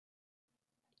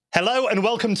Hello and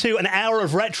welcome to an hour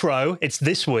of retro. It's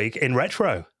This Week in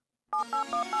Retro.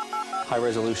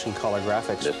 High-resolution color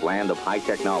graphics. This land of high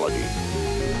technology.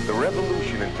 The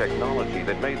revolution in technology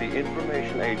that made the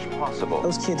information age possible.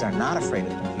 Those kids are not afraid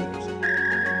of computers.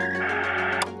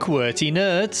 QWERTY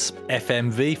nerds.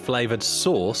 FMV-flavoured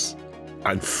sauce.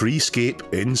 And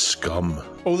Freescape in Scum.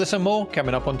 All this and more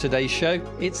coming up on today's show.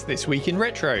 It's This Week in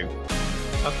Retro.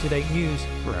 Up-to-date news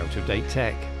for out-of-date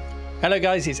tech. Hello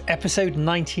guys, it's episode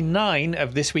 99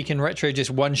 of This Week in Retro, just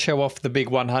one show off the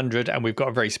big 100, and we've got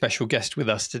a very special guest with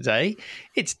us today.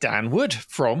 It's Dan Wood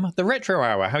from the Retro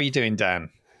Hour. How are you doing,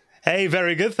 Dan? Hey,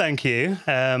 very good, thank you.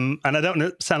 And I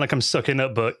don't sound like I'm sucking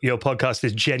up, but your podcast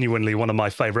is genuinely one of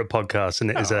my favourite podcasts, and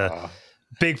it is a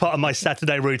big part of my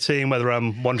Saturday routine, whether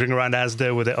I'm wandering around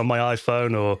Asda with it on my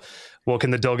iPhone or walking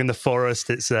the dog in the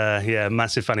forest. It's,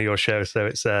 massive fan of your show, so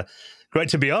it's great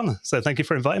to be on. So thank you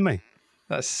for inviting me.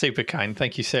 That's super kind.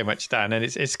 Thank you so much, Dan. And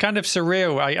it's kind of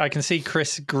surreal. I can see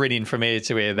Chris grinning from ear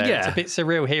to ear there. Yeah. It's a bit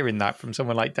surreal hearing that from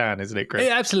someone like Dan, isn't it, Chris?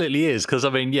 It absolutely is, because, I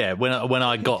mean, yeah, when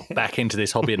I got back into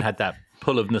this hobby and had that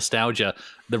pull of nostalgia,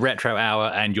 the Retro Hour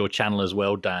and your channel as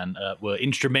well, Dan, were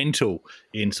instrumental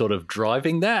in sort of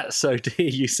driving that. So to hear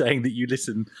you saying that you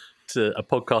listen to a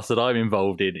podcast that I'm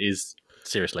involved in is,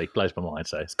 seriously, blows my mind.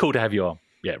 So it's cool to have you on.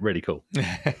 Yeah, really cool.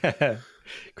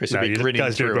 Chris will be grinning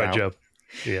guys do a great throughout. job.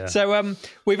 Yeah. So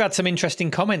we've had some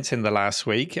interesting comments in the last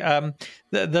week.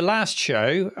 The last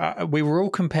show, we were all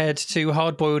compared to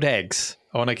hard-boiled eggs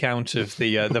on account of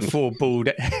the four bald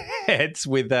heads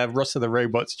with Ross of the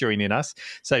Robots joining us.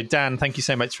 So, Dan, thank you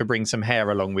so much for bringing some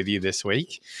hair along with you this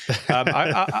week.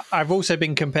 I've also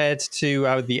been compared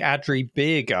to the Adri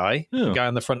beer guy, the guy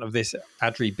on the front of this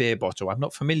Adri beer bottle. I'm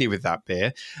not familiar with that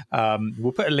beer.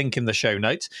 We'll put a link in the show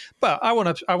notes. But I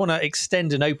want to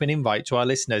extend an open invite to our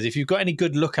listeners. If you've got any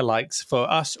good lookalikes for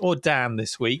us or Dan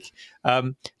this week,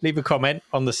 leave a comment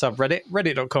on the subreddit,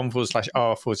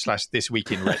 reddit.com/r/This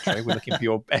Week in Retro. We're looking for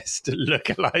your best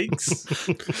lookalikes.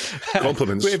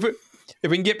 Compliments. If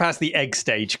we can get past the egg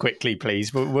stage quickly,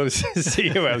 please, we'll see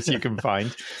who else you can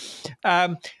find.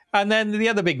 And then the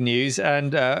other big news,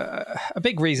 and a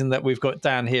big reason that we've got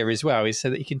Dan here as well, is so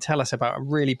that he can tell us about a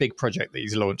really big project that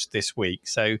he's launched this week.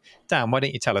 So, Dan, why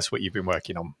don't you tell us what you've been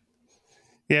working on?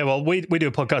 Yeah, well, we do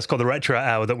a podcast called The Retro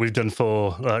Hour that we've done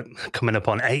for coming up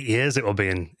on 8 years. It will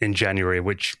be in January,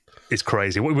 which is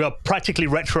crazy. We are practically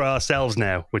retro ourselves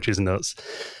now, which is nuts.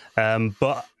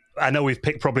 But I know we've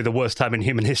picked probably the worst time in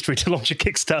human history to launch a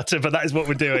Kickstarter, but that is what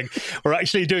we're doing. We're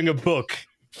actually doing a book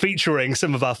featuring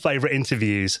some of our favourite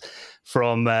interviews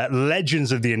from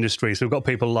legends of the industry. So we've got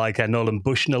people like Nolan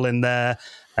Bushnell in there,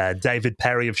 David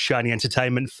Perry of Shiny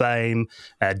Entertainment fame,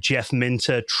 Jeff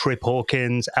Minter, Trip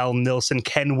Hawkins, Al Nilsson,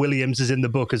 Ken Williams is in the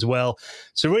book as well.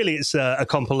 So really it's a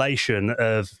compilation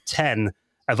of 10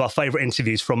 of our favourite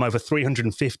interviews from over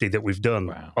 350 that we've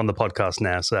done on the podcast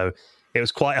now. So it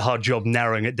was quite a hard job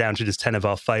narrowing it down to just 10 of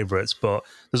our favourites, but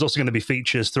there's also going to be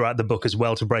features throughout the book as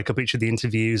well to break up each of the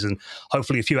interviews and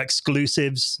hopefully a few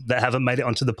exclusives that haven't made it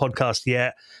onto the podcast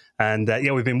yet. And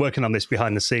we've been working on this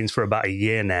behind the scenes for about a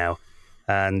year now.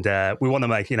 And we want to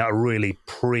make a really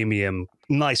premium,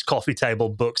 nice coffee table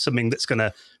book, something that's going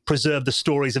to preserve the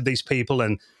stories of these people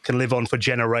and can live on for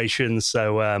generations.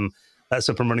 So that's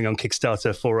up and running on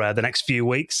Kickstarter for the next few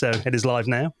weeks. So it is live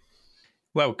now.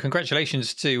 Well,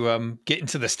 congratulations to getting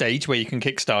to the stage where you can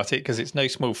kickstart it, because it's no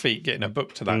small feat getting a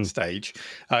book to that stage.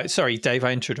 Sorry, Dave,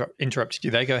 I interrupted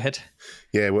you there. Go ahead.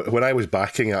 Yeah, when I was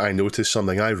backing it, I noticed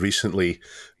something. I recently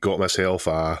got myself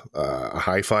a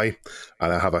hi-fi,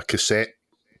 and I have a cassette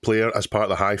player as part of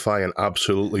the hi-fi, and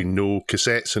absolutely no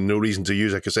cassettes and no reason to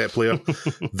use a cassette player.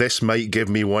 This might give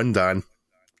me one, Dan.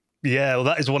 Yeah, well,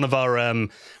 that is one of our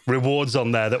rewards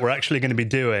on there that we're actually going to be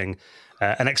doing.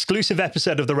 An exclusive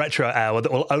episode of the Retro Hour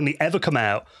that will only ever come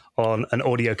out on an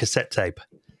audio cassette tape.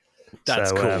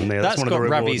 That's cool. That's got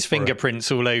Ravi's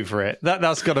fingerprints all over it.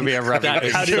 That's got to be a Ravi.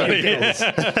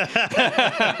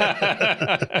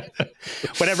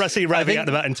 Whenever I see Ravi out and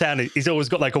about in town, he's always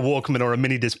got like a Walkman or a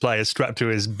mini disc player strapped to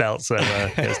his belt. So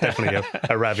it's definitely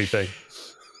a Ravi thing.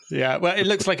 Yeah, well, it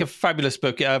looks like a fabulous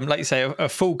book. Like you say, a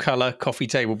full-colour coffee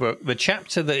table book. The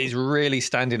chapter that is really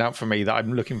standing out for me that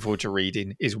I'm looking forward to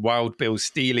reading is Wild Bill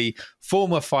Steely,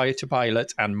 former fighter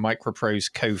pilot and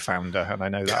Microprose co-founder. And I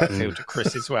know that appealed to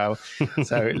Chris as well.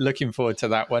 So looking forward to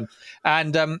that one.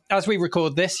 And as we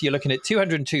record this, you're looking at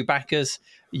 202 backers.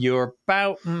 You're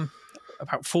about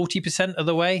 40% of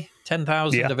the way,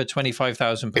 10,000 of a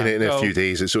 £25,000 goal. In a few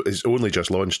days. It's only just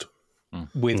launched.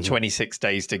 With 26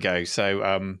 days to go.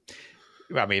 So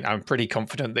I mean, I'm pretty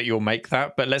confident that you'll make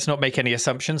that, but let's not make any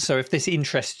assumptions. So if this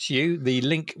interests you, the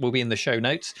link will be in the show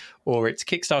notes, or it's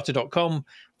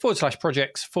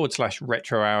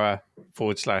kickstarter.com/projects/retro hour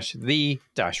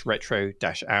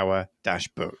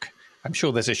 /the-retro-hour-book. I'm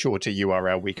sure there's a shorter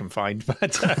URL we can find,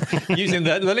 but using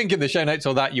the link in the show notes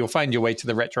or that, you'll find your way to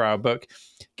the Retro Hour book.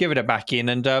 Give it a back in.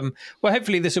 And well,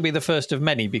 hopefully this will be the first of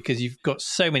many, because you've got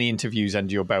so many interviews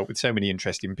under your belt with so many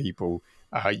interesting people.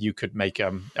 You could make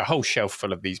a whole shelf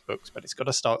full of these books, but it's got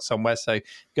to start somewhere. So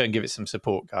go and give it some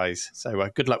support, guys. So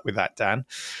good luck with that, Dan.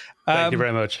 Thank you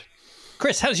very much.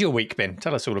 Chris, how's your week been?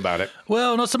 Tell us all about it.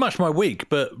 Well, not so much my week,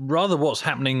 but rather what's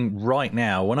happening right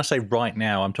now. When I say right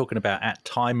now, I'm talking about at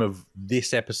time of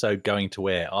this episode going to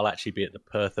air. I'll actually be at the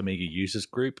Perth Amiga Users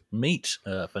Group meet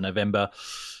for November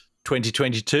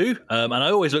 2022. And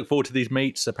I always look forward to these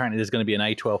meets. Apparently there's going to be an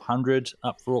A1200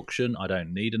 up for auction. I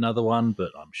don't need another one, but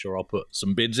I'm sure I'll put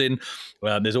some bids in.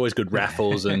 There's always good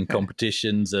raffles and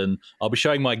competitions, and I'll be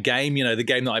showing my game, the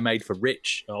game that I made for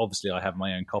Rich. Obviously I have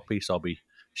my own copy, so I'll be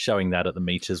showing that at the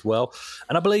meet as well.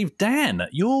 And I believe, Dan,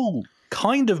 you'll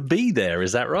kind of be there,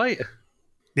 is that right?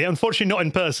 Yeah, unfortunately not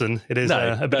in person. It is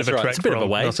a bit of a trek from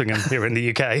Nottingham here in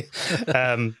the UK.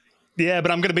 Yeah,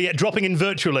 but I'm going to be dropping in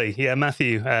virtually. Yeah,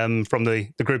 Matthew from the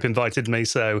group invited me,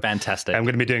 so fantastic. I'm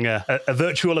going to be doing a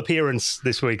virtual appearance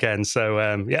this weekend. So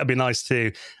yeah, it'd be nice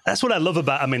to. That's what I love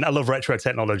about. I mean, I love retro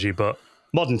technology, but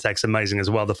modern tech's amazing as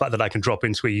well. The fact that I can drop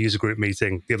into a user group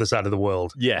meeting the other side of the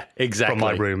world. Yeah, exactly. From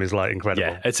my room is like incredible.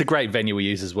 Yeah, it's a great venue we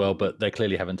use as well, but they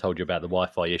clearly haven't told you about the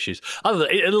Wi-Fi issues.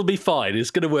 It'll be fine.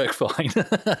 It's going to work fine.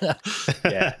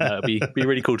 Yeah, it'll be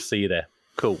really cool to see you there.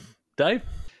 Cool. Dave?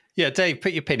 Yeah, Dave,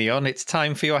 put your penny on. It's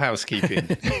time for your housekeeping.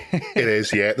 It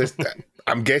is, yeah.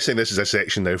 I'm guessing this is a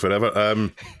section now forever.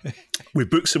 We've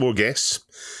booked some more guests.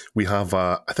 We have,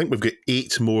 I think we've got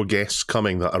 8 more guests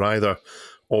coming that are either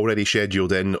already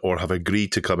scheduled in or have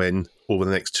agreed to come in over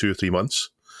the next 2 or 3 months.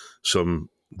 Some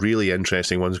really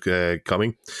interesting ones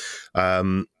coming.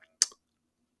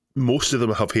 Most of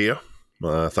them have hair,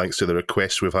 thanks to the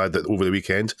requests we've had over the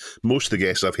weekend. Most of the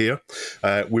guests have hair.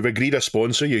 We've agreed a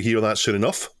sponsor. You hear that soon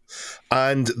enough.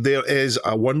 And there is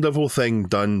a wonderful thing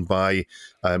done by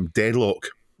Deadlock.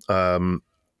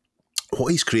 What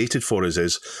he's created for us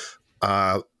is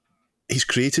he's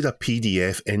created a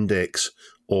PDF index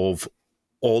of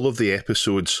all of the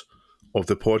episodes of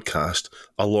the podcast,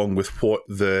 along with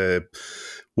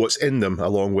what's in them,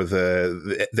 along with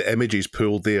the images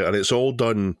pulled there, and it's all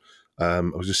done. I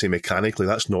was just saying mechanically.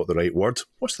 That's not the right word.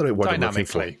 What's the right word?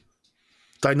 Dynamically.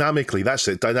 Dynamically, that's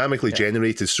it. Dynamically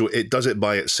generated, so it does it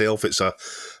by itself. It's a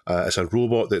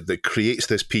robot that creates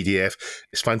this PDF.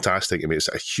 It's fantastic. I mean, it's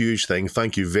a huge thing.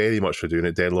 Thank you very much for doing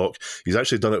it, Deadlock. He's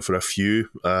actually done it for a few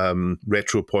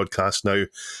retro podcasts now.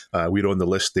 We're on the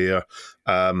list there.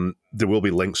 There will be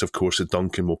links, of course, that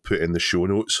Duncan will put in the show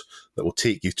notes that will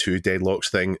take you to Deadlock's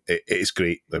thing. It is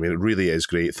great. I mean, it really is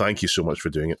great. Thank you so much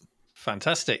for doing it.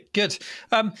 Fantastic. Good.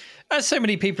 As so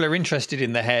many people are interested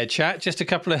in the hair chat, just a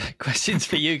couple of questions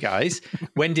for you guys.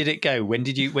 When did it go? When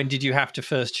did you have to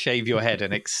first shave your head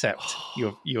and accept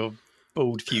your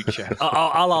bald future?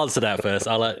 I'll answer that first.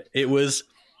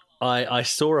 I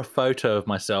saw a photo of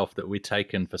myself that we'd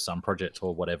taken for some project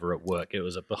or whatever at work. It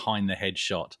was a behind the head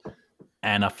shot.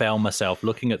 And I found myself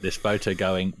looking at this photo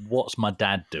going, what's my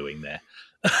dad doing there?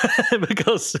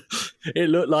 Because it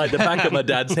looked like the back of my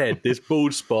dad's head, this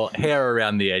bald spot, hair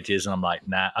around the edges, and I'm like,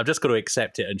 nah, I've just got to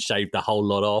accept it and shave the whole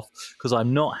lot off, because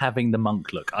I'm not having the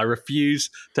monk look. I refuse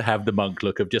to have the monk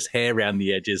look of just hair around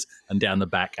the edges and down the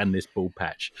back and this bald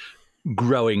patch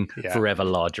growing forever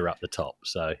larger up the top.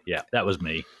 So yeah, that was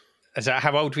me. Is that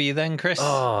how old were you then, Chris?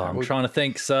 Oh, I'm trying to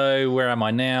think. So where am I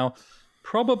now?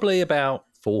 Probably about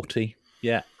 40.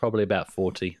 Yeah, probably about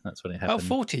 40. That's when it happened. Oh,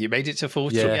 40. You made it to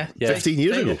 40, yeah. 15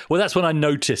 years ago. Well, that's when I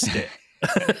noticed it.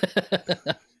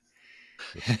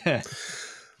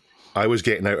 I was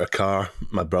getting out of a car.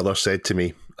 My brother said to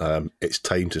me, it's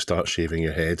time to start shaving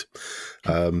your head.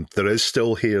 There is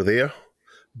still hair there,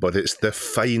 but it's the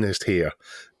finest hair.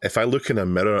 If I look in a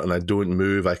mirror and I don't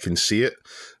move, I can see it.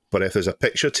 But if there's a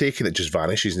picture taken, it just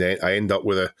vanishes. And I end up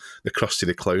with the Krusty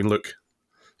the Clown look.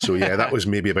 So yeah, that was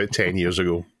maybe about 10 years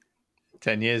ago.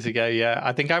 10 years ago, yeah.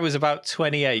 I think I was about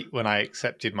 28 when I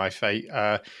accepted my fate.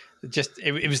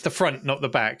 It was the front, not the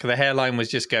back. The hairline was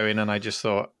just going, and I just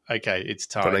thought, okay, it's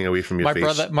time. Running away from your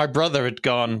face. My brother had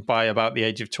gone by about the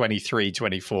age of 23,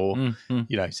 24.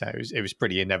 Mm-hmm. So it was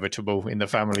pretty inevitable in the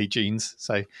family genes.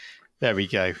 So There we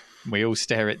go. We all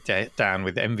stare at Dan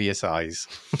with envious eyes.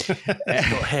 Got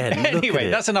hair. Look Anyway, at it.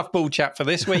 that's enough bull chat for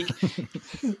this week.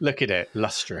 Look at it,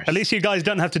 lustrous. At least you guys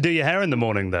don't have to do your hair in the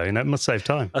morning, though. It must save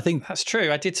time. I think That's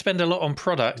true. I did spend a lot on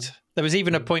product. There was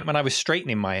even a point when I was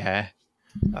straightening my hair.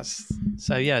 Don't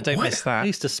miss that. I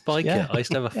used to spike Yeah. it. I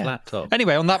used to have a flat top.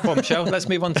 Anyway, on that bombshell, let's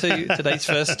move on to today's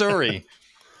first story.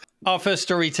 Our first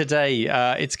story today,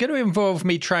 it's going to involve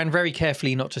me trying very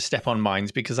carefully not to step on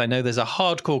mines because I know there's a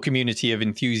hardcore community of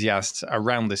enthusiasts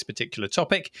around this particular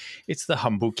topic. It's the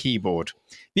Humble Keyboard.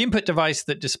 The input device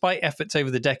that, despite efforts over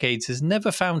the decades, has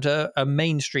never found a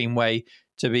mainstream way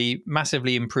to be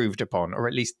massively improved upon, or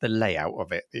at least the layout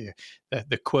of it.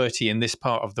 The QWERTY in this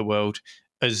part of the world,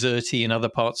 Azerty in other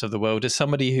parts of the world. As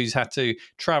somebody who's had to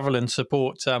travel and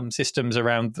support systems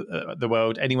around the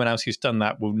world, anyone else who's done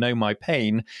that will know my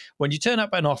pain. When you turn up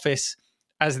at an office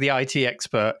as the IT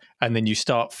expert and then you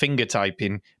start finger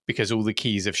typing because all the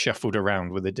keys have shuffled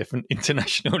around with a different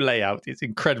international layout, it's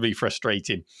incredibly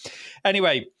frustrating.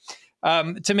 Anyway,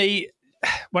 to me,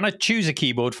 when I choose a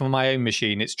keyboard for my own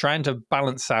machine, it's trying to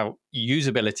balance out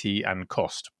usability and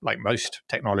cost, like most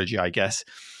technology, I guess.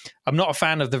 I'm not a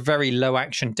fan of the very low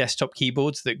action desktop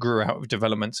keyboards that grew out of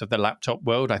developments of the laptop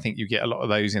world. I think you get a lot of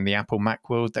those in the Apple Mac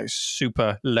world, those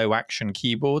super low action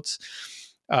keyboards.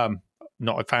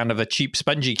 Not a fan of a cheap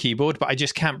spongy keyboard, but I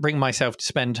just can't bring myself to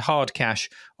spend hard cash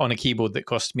on a keyboard that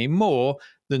costs me more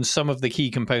than some of the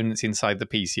key components inside the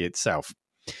PC itself.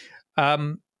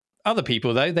 Other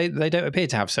people, though, they don't appear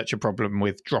to have such a problem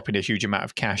with dropping a huge amount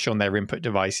of cash on their input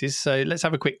devices. So let's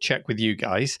have a quick check with you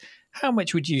guys. How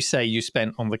much would you say you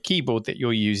spent on the keyboard that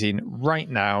you're using right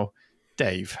now,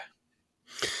 Dave?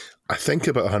 I think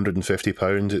about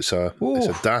 £150. It's a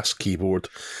DAS keyboard.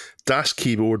 DAS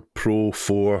Keyboard Pro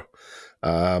 4.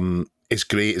 It's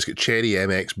great. It's got Cherry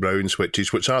MX Brown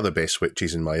switches, which are the best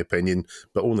switches in my opinion,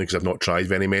 but only because I've not tried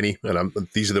very many, and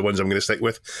these are the ones I'm going to stick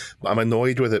with. But I'm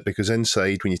annoyed with it because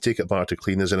inside, when you take it apart to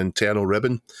clean, there's an internal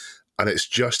ribbon, and it's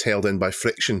just held in by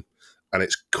friction, and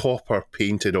it's copper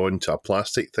painted onto a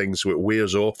plastic thing, so it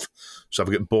wears off. So I've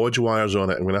got bodge wires on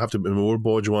it. I'm going to have to put more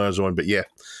bodge wires on, but yeah,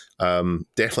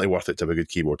 definitely worth it to have a good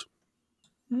keyboard.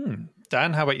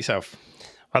 Dan, how about yourself?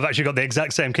 I've actually got the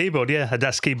exact same keyboard, a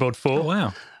DAS Keyboard 4. Oh,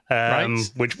 wow. Right.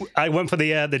 Which I went for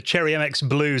the Cherry MX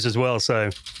Blues as well, so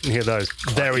you can hear those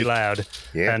very loud,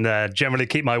 and generally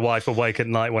keep my wife awake at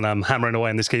night when I'm hammering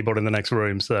away on this keyboard in the next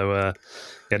room. So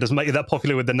it doesn't make it that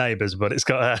popular with the neighbours, but it's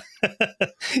got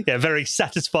a very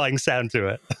satisfying sound to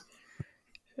it.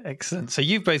 Excellent. So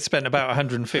you've both spent about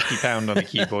 £150 on a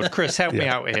keyboard. Chris, help me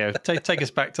out here. Take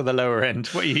us back to the lower end.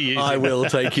 What are you using? I will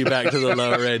take you back to the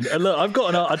lower end. And look, I've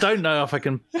got I don't know if I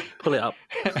can pull it up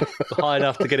high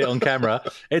enough to get it on camera.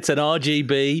 It's an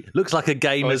RGB. Looks like a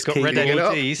gamer's keyboard. Red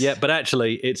LEDs. Yeah, but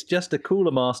actually, it's just a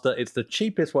Cooler Master. It's the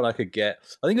cheapest one I could get.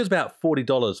 I think it was about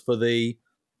 $40 for the,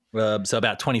 so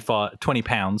about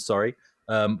 £20, sorry,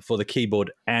 for the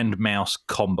keyboard and mouse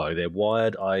combo. They're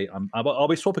wired. I'll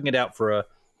be swapping it out for a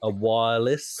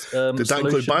wireless Did that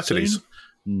include batteries? Soon.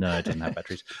 No, it didn't have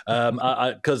batteries.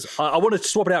 Because I wanted to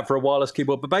swap it out for a wireless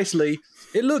keyboard, but basically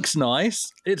it looks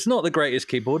nice. It's not the greatest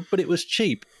keyboard, but it was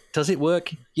cheap. Does it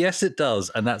work? Yes, it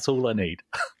does, and that's all I need.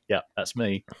 Yeah, that's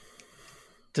me.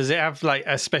 Does it have like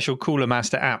a special Cooler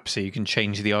Master app so you can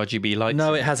change the RGB lights?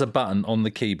 No, it has a button on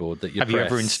the keyboard that you press. Have you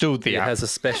ever installed the app? It has a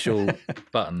special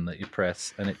button that you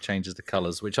press and it changes the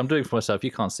colours, which I'm doing for myself.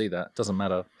 You can't see that. It doesn't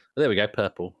matter. There we go,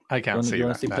 purple. I can't see You that.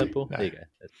 want to see No, purple? no. There you go.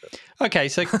 There's purple. Okay,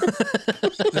 so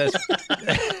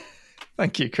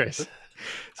thank you, Chris. So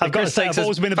I've got to Chris say, takes I've us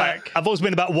always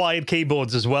been about wired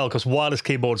keyboards as well, because wireless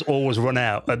keyboards always run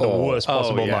out at the worst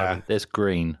possible moment. There's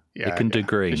green. Yeah, it can do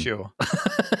green. For sure.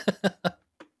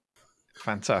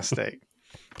 Fantastic.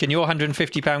 Can your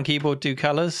 £150 keyboard do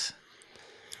colours?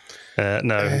 No,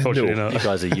 unfortunately no. You not.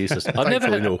 guys are useless. I've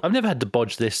never had to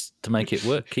bodge this to make it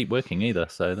keep working either,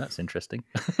 so that's interesting.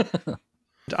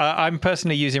 I'm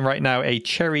personally using right now a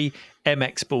Cherry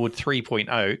MX Board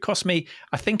 3.0. It cost me,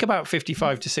 I think, about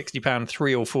 £55 to £60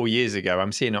 3 or 4 years ago.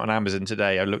 I'm seeing it on Amazon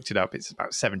today. I looked it up. It's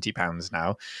about £70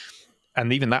 now.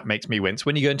 And even that makes me wince.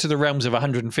 When you go into the realms of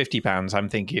 £150, I'm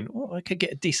thinking, I could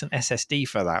get a decent SSD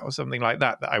for that or something like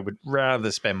that I would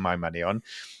rather spend my money on.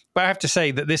 But I have to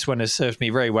say that this one has served me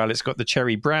very well. It's got the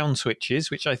Cherry Brown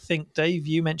switches, which I think, Dave,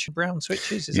 you mentioned brown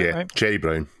switches. Is that right? Cherry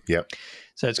Brown. Yeah.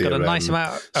 So it's got a nice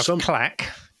amount of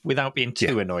clack without being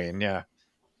too annoying. Yeah.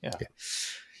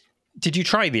 Did you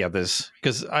try the others?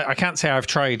 Because I can't say I've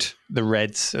tried the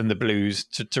reds and the blues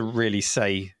to really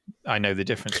say I know the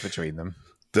difference between them.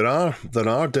 There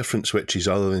are different switches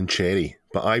other than Cherry,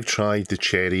 but I've tried the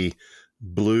Cherry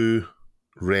blue,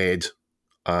 red,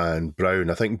 and brown.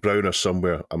 I think brown are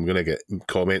somewhere. I'm going to get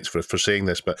comments for saying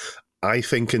this, but I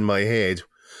think in my head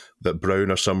that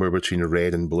brown are somewhere between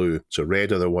red and blue. So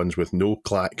red are the ones with no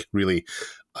clack, really,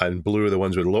 and blue are the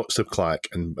ones with lots of clack,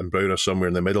 and brown are somewhere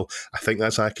in the middle. I think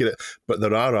that's accurate. But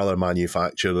there are other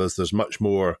manufacturers. There's much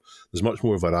more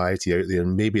variety out there,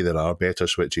 and maybe there are better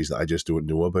switches that I just don't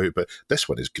know about. But this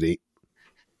one is great.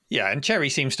 Yeah, and Cherry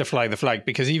seems to fly the flag,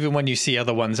 because even when you see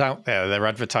other ones out there, they're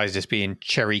advertised as being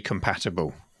Cherry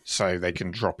compatible, so they can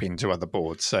drop into other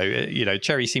boards. So,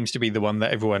 Cherry seems to be the one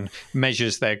that everyone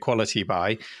measures their quality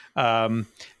by.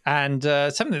 And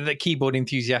something that keyboard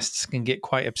enthusiasts can get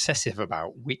quite obsessive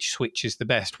about: which switch is the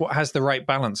best? What has the right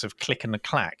balance of click and the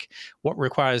clack? What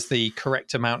requires the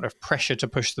correct amount of pressure to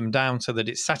push them down so that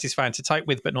it's satisfying to type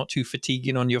with, but not too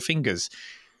fatiguing on your fingers?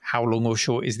 How long or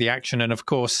short is the action? And of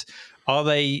course, are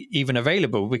they even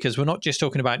available? Because we're not just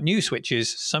talking about new switches.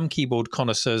 Some keyboard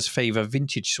connoisseurs favour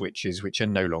vintage switches, which are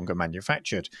no longer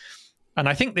manufactured. And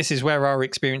I think this is where our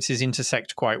experiences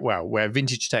intersect quite well, where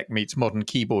vintage tech meets modern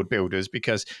keyboard builders,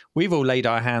 because we've all laid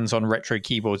our hands on retro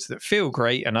keyboards that feel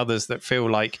great and others that feel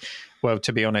like, well,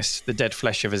 to be honest, the dead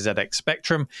flesh of a ZX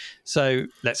Spectrum. So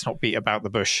let's not beat about the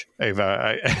bush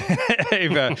over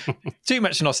over too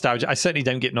much nostalgia. I certainly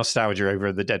don't get nostalgia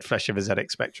over the dead flesh of a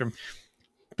ZX Spectrum.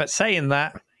 But saying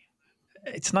that,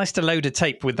 it's nice to load a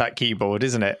tape with that keyboard,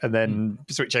 isn't it? And then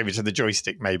switch over to the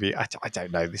joystick, maybe. I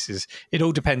don't know. It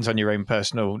all depends on your own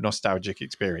personal nostalgic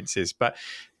experiences. But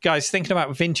guys, thinking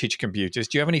about vintage computers,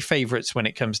 do you have any favorites when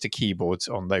it comes to keyboards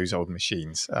on those old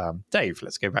machines? Dave,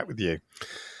 let's go back with you.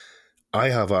 I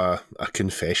have a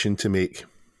confession to make.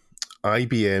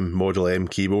 IBM Model M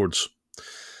keyboards.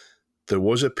 There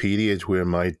was a period where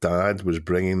my dad was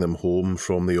bringing them home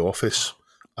from the office,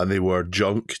 and they were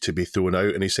junk to be thrown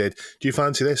out. And he said, "Do you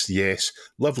fancy this?" Yes.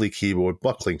 Lovely keyboard,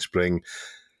 buckling spring.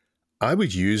 I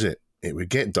would use it. It would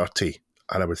get dirty,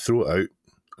 and I would throw it out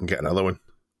and get another one,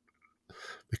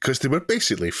 because they were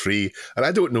basically free. And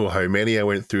I don't know how many I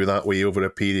went through that way over a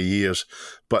period of years,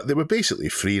 but they were basically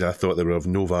free, and I thought they were of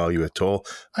no value at all.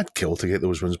 I'd kill to get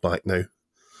those ones back now.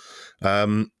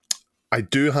 I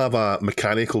do have a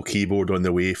mechanical keyboard on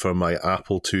the way for my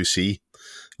Apple IIc.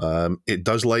 It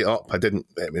does light up.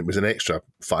 It was an extra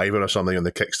 $5 or something on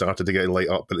the Kickstarter to get it light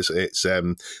up, but it's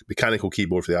mechanical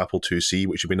keyboard for the Apple IIc,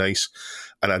 which would be nice.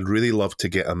 And I'd really love to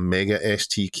get a Mega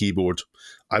ST keyboard.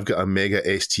 I've got a Mega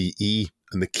STE,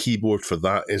 and the keyboard for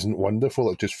that isn't wonderful.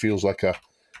 It just feels like a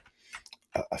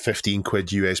 15 quid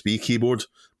USB keyboard,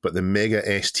 but the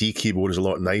Mega ST keyboard is a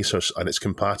lot nicer, and it's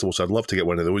compatible, so I'd love to get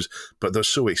one of those, but they're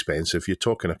so expensive. You're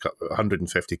talking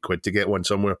 150 quid to get one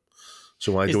somewhere.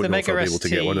 So I don't know if I'll be able to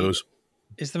get one of those.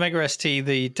 Is the Mega ST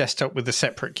the desktop with the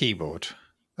separate keyboard?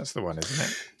 That's the one, isn't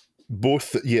it?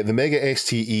 Both, yeah, the Mega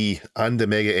STE and the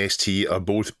Mega ST are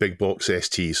both big box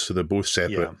STs, so they're both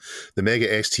separate. Yeah. The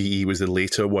Mega STE was the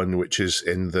later one, which is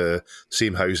in the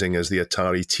same housing as the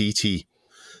Atari TT.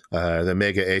 The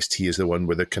Mega ST is the one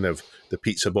with the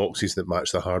pizza boxes that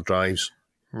match the hard drives.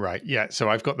 Right, yeah. So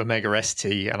I've got the Mega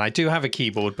ST, and I do have a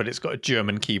keyboard, but it's got a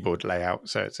German keyboard layout,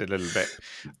 so it's a little bit.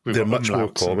 They're much more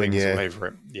common, yeah. All over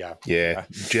it. Yeah.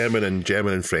 German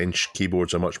and French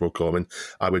keyboards are much more common.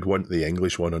 I would want the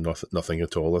English one or nothing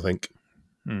at all, I think.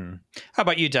 How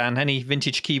about you, Dan? Any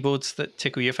vintage keyboards that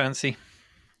tickle your fancy?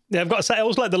 Yeah, I've got to say, I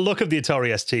always like the look of the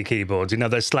Atari ST keyboards. You know,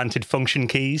 those slanted function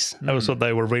keys. I always thought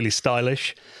they were really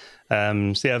stylish.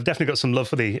 So yeah, I've definitely got some love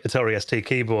for the Atari ST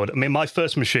keyboard. I mean, my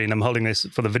first machine, I'm holding this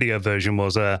for the video version,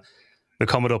 was the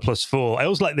Commodore Plus 4. I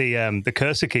always like the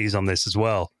cursor keys on this as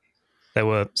well. There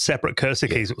were separate cursor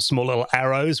keys with small little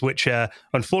arrows, which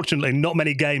unfortunately not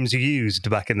many games used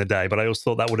back in the day, but I always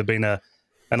thought that would have been a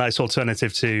nice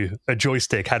alternative to a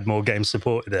joystick had more games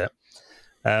supported it.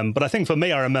 But I think for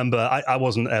me, I remember I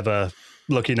wasn't ever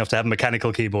lucky enough to have a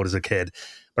mechanical keyboard as a kid,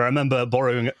 but I remember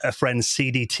borrowing a friend's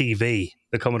CD-TV,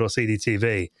 the Commodore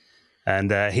CD-TV,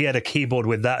 and he had a keyboard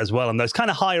with that as well. And those kind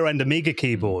of higher end Amiga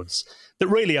keyboards that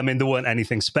really, I mean, they weren't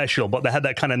anything special, but they had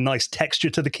that kind of nice texture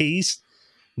to the keys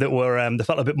that were, they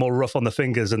felt a bit more rough on the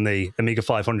fingers than the Amiga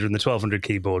 500 and the 1200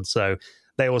 keyboards. So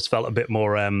they always felt a bit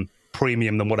more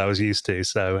premium than what I was used to.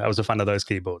 So I was a fan of those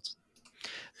keyboards.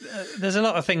 There's a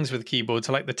lot of things with keyboards.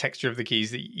 I like the texture of the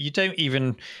keys that you don't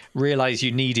even realize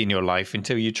you need in your life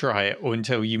until you try it, or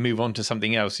until you move on to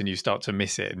something else and you start to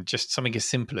miss it. And just something as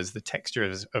simple as the texture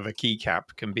of a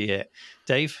keycap can be it.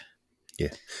 Dave?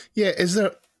 Yeah.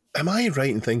 Am I right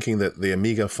in thinking that the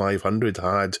Amiga 500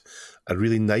 had a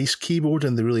really nice keyboard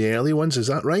in the really early ones. Is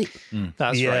that right?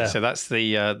 That's Yeah. right. So that's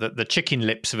the Chicken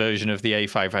Lips version of the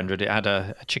A500. It had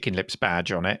a Chicken Lips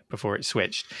badge on it before it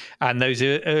switched, and those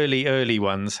early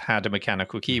ones had a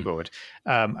mechanical keyboard.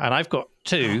 And I've got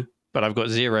two, but I've got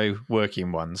 0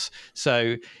 working ones.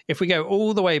 So if we go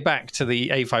all the way back to the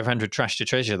A500 Trash to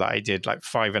Treasure that I did like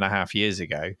 5.5 years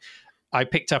ago, I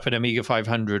picked up an Amiga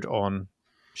 500 on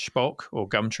Spock or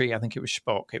Gumtree. I think it was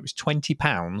Spock. It was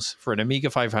 £20 for an Amiga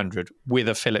 500 with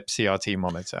a Philips CRT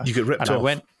monitor. You get ripped and off. I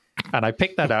went and I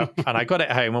picked that up and I got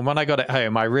it home. And when I got it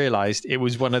home, I realized it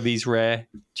was one of these rare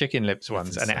Chicken Lips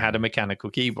ones, and it had a mechanical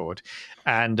keyboard.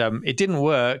 And it didn't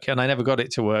work, and I never got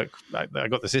it to work. I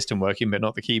got the system working, but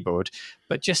not the keyboard.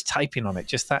 But just typing on it,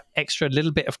 just that extra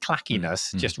little bit of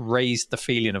clackiness just raised the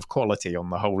feeling of quality on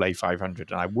the whole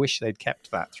A500. And I wish they'd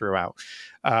kept that throughout.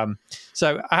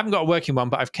 So I haven't got a working one,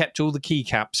 but I've kept all the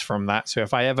keycaps from that. So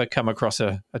if I ever come across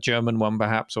a German one,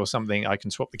 perhaps, or something, I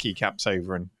can swap the keycaps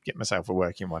over and get myself a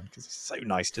working one, because it's so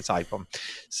nice to type on.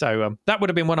 So that would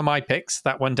have been one of my picks,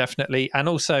 that one definitely. And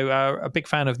also a big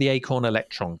fan of the Acorn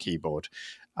Electron keyboard.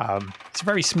 It's a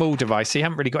very small device, so you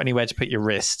haven't really got anywhere to put your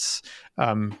wrists,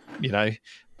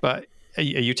 but are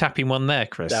you tapping one there,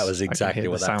 Chris? That was exactly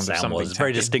what that sound was.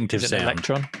 Very distinctive sound. An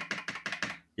Electron?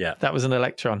 Yeah. That was an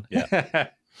Electron. Yeah.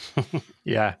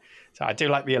 Yeah. So I do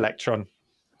like the Electron.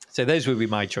 So those would be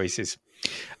my choices.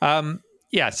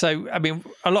 So, I mean,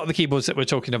 a lot of the keyboards that we're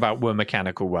talking about were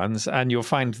mechanical ones, and you'll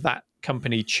find that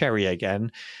company Cherry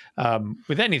again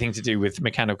with anything to do with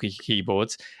mechanical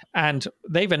keyboards. And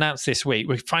they've announced this week,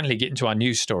 we're finally getting to our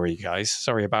news story, guys.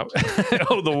 Sorry about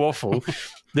all the waffle.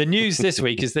 The news this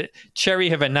week is that Cherry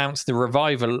have announced the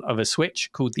revival of a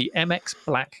switch called the MX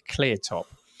Black Cleartop.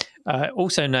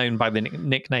 Also known by the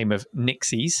nickname of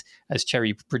Nixies, as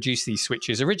Cherry produced these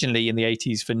switches originally in the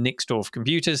 80s for Nixdorf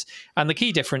computers. And the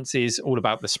key difference is all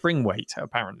about the spring weight,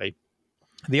 apparently.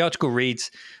 The article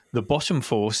reads, the bottom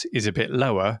force is a bit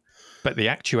lower, but the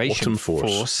actuation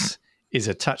force is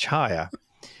a touch higher.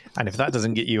 And if that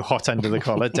doesn't get you hot under the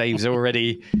collar, Dave's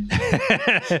already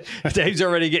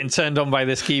getting turned on by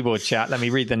this keyboard chat. Let me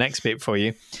read the next bit for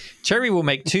you. Cherry will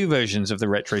make 2 versions of the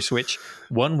Retro Switch,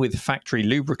 one with factory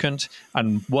lubricant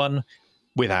and one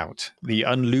without. The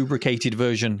unlubricated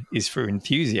version is for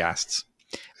enthusiasts,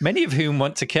 many of whom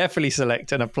want to carefully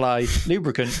select and apply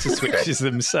lubricant to switches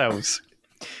themselves.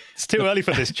 It's too early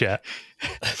for this chat.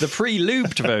 The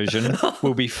pre-lubed version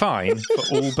will be fine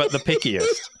for all but the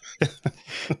pickiest.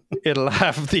 It'll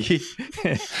have the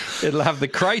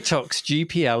Krytox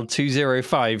GPL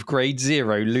 205 grade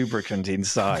 0 lubricant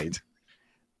inside.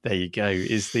 There you go.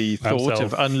 Is the thought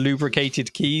of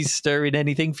unlubricated keys stirring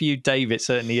anything for you, Dave? It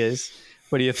certainly is.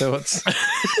 What are your thoughts?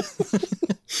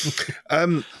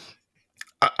 I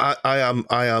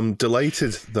am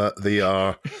delighted that they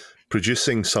are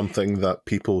producing something that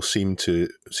people seem to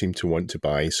want to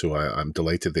buy. So I'm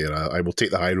delighted there. I will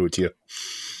take the high road here.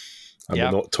 I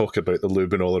will not talk about the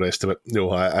lube and all the rest of it.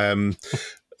 No,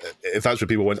 if that's what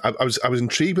people want. I was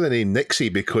intrigued with the name Nixie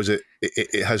because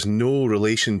it has no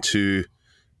relation to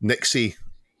Nixie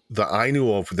that I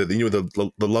know of.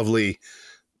 The lovely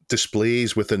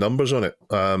displays with the numbers on it.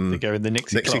 They go in the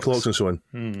Nixie clocks and so on.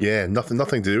 Yeah, nothing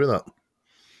to do with that.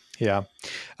 Yeah.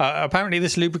 Apparently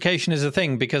this lubrication is a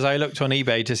thing, because I looked on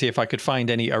eBay to see if I could find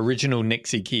any original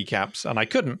Nixie keycaps, and I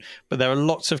couldn't, but there are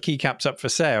lots of keycaps up for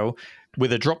sale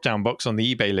with a drop-down box on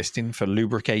the eBay listing for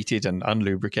lubricated and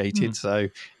unlubricated. So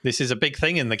this is a big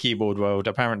thing in the keyboard world,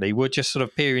 apparently. We're just sort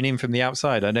of peering in from the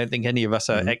outside. I don't think any of us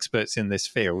are experts in this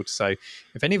field. So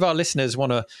if any of our listeners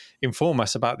want to inform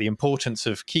us about the importance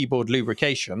of keyboard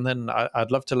lubrication, then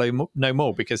I'd love to know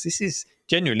more, because this is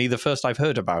genuinely the first I've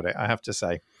heard about it, I have to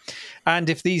say. And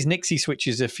if these Nixie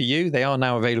switches are for you, they are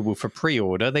now available for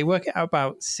pre-order. They work at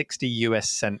about 60 US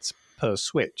cents per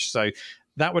switch. So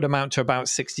that would amount to about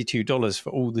 $62 for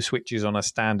all the switches on a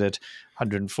standard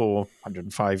 104,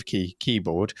 105 key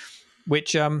keyboard,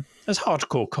 which, as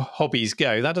hardcore hobbies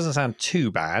go, that doesn't sound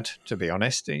too bad, to be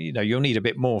honest. You'll need a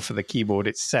bit more for the keyboard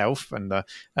itself and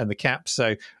the cap.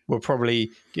 So we'll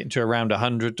probably get into around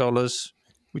 $100,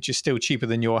 which is still cheaper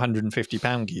than your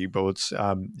 £150 keyboards,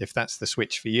 if that's the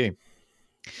switch for you.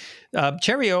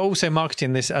 Cherry are also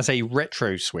marketing this as a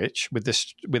retro switch with the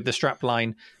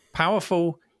strapline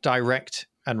powerful, direct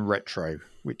and retro,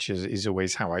 which is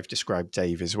always how I've described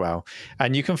Dave as well.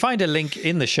 And you can find a link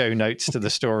in the show notes to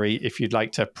the story if you'd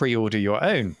like to pre-order your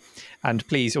own. And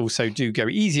please also do go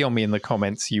easy on me in the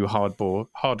comments, you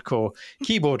hardcore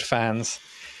keyboard fans.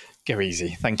 Go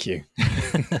easy. Thank you.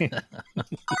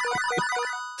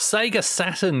 Sega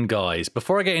Saturn, guys.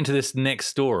 Before I get into this next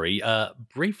story,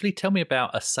 briefly tell me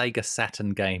about a Sega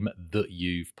Saturn game that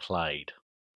you've played.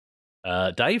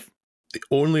 Dave? The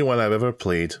only one I've ever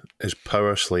played is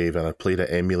Power Slave, and I played it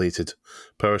emulated.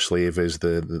 Power Slave is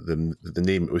the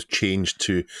name. It was changed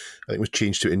to, I think it was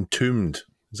changed to Entombed.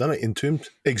 Is that it? Entombed?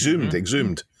 Exhumed.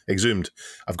 Exhumed.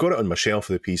 I've got it on my shelf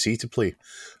for the PC to play. It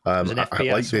was an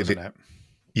FPS, wasn't it?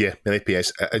 Yeah, an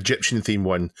FPS, Egyptian theme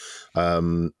one.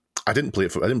 I didn't play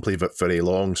it for very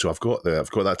long, so I've got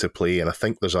that to play, and I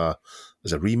think there's a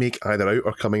remake either out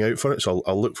or coming out for it. So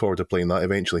I'll look forward to playing that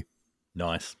eventually.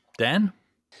 Nice. Dan?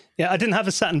 Yeah, I didn't have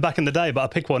a Saturn back in the day, but I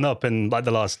picked one up in like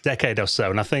the last decade or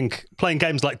so. And I think playing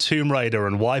games like Tomb Raider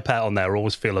and Wipeout on there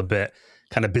always feel a bit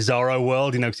kind of bizarro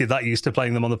world, because you're that used to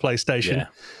playing them on the PlayStation. Yeah.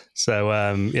 So,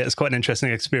 it's quite an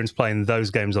interesting experience playing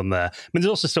those games on there. I mean, there's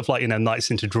also stuff like,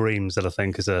 Nights into Dreams that I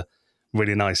think is a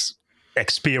really nice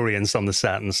experience on the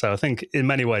Saturn. So I think in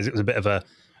many ways it was a bit of an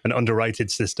underrated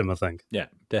system, I think. Yeah,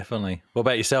 definitely. What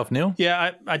about yourself, Neil?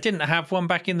 Yeah, I didn't have one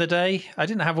back in the day.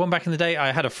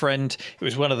 I had a friend. It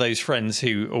was one of those friends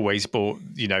who always bought,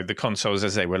 the consoles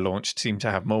as they were launched, seemed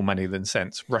to have more money than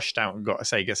sense, rushed out and got a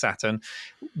Sega Saturn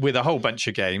with a whole bunch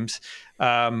of games.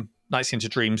 Nights into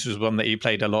Dreams was one that he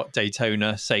played a lot,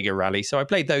 Daytona, Sega Rally. So I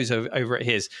played those over at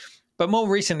his. But more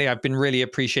recently, I've been really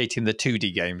appreciating the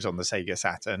 2D games on the Sega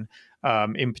Saturn.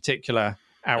 In particular,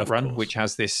 Outrun, which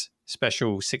has this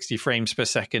special 60 frames per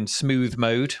second smooth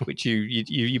mode, which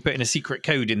you put in a secret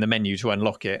code in the menu to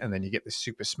unlock it, and then you get this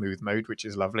super smooth mode, which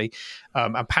is lovely.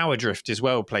 And Power Drift as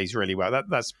well plays really well.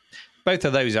 That's both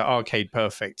of those are arcade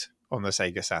perfect on the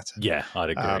Sega Saturn. Yeah,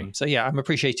 I'd agree. So yeah, I'm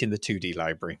appreciating the 2D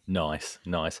library. Nice.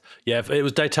 Yeah, it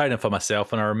was Daytona for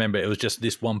myself, and I remember it was just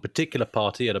this one particular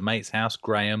party at a mate's house,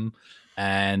 Graham,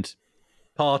 and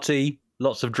party,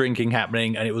 lots of drinking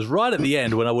happening, and it was right at the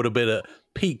end when I would have been at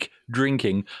peak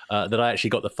drinking that I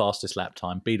actually got the fastest lap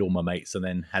time, beat all my mates, and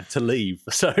then had to leave.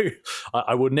 So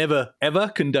I would never, ever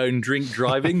condone drink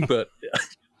driving, but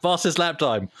fastest lap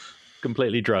time,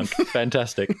 completely drunk.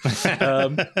 Fantastic.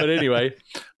 But anyway,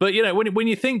 when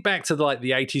you think back to like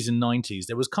the 80s and 90s,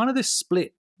 there was kind of this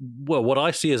split. Well, what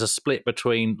I see as a split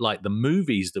between like the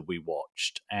movies that we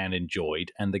watched and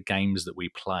enjoyed and the games that we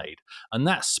played. And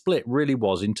that split really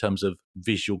was in terms of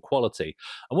visual quality.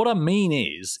 And what I mean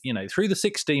is, through the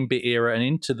 16-bit era and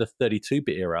into the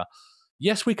 32-bit era,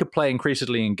 yes, we could play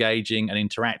increasingly engaging and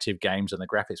interactive games and the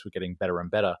graphics were getting better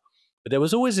and better. But there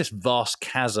was always this vast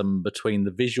chasm between the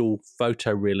visual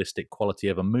photorealistic quality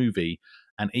of a movie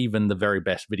and even the very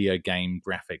best video game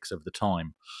graphics of the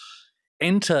time.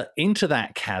 Enter into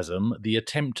that chasm the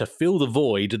attempt to fill the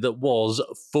void that was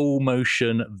full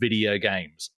motion video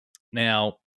games.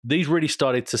 Now, these really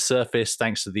started to surface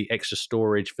thanks to the extra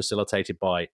storage facilitated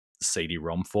by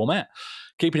CD-ROM format,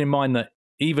 keeping in mind that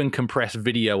even compressed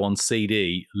video on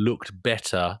CD looked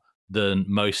better than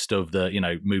most of the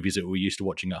movies that we're used to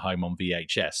watching at home on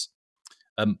VHS.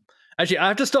 Actually, I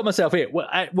have to stop myself here.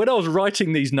 When I was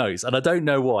writing these notes, and I don't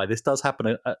know why, this does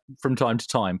happen from time to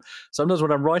time. Sometimes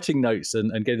when I'm writing notes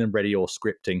and getting them ready or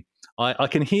scripting, I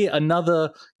can hear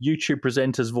another YouTube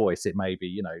presenter's voice. It may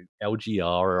be, LGR,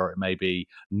 or it may be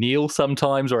Neil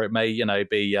sometimes, or it may,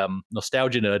 be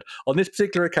Nostalgia Nerd. On this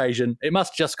particular occasion, it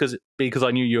must just be because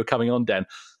I knew you were coming on, Dan.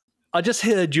 I just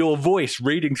heard your voice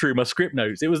reading through my script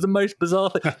notes. It was the most bizarre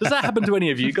thing. Does that happen to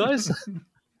any of you guys?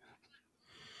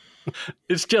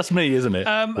 It's just me, isn't it?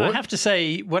 I have to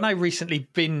say, when I recently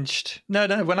binged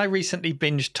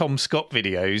Tom Scott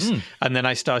videos, and then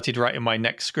I started writing my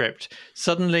next script,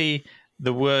 suddenly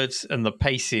the words and the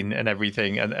pacing and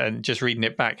everything, and just reading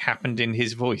it back happened in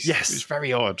his voice. Yes. It was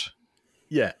very odd.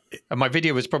 Yeah. And my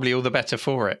video was probably all the better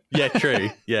for it. Yeah,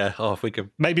 true. Yeah. Oh, if we could.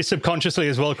 Maybe subconsciously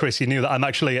as well, Chris, you knew that I'm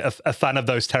actually a fan of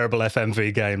those terrible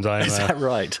FMV games. Is that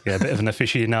right? Yeah, a bit of an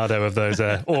aficionado of those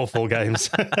awful games.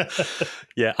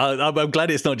 Yeah, I'm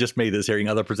glad it's not just me that's hearing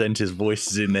other presenters'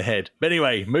 voices in their head. But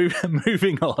anyway,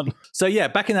 moving on. So yeah,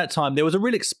 back in that time, there was a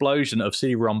real explosion of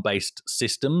CD-ROM-based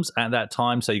systems at that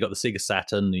time. So you got the Sega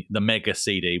Saturn, the Mega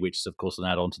CD, which is of course an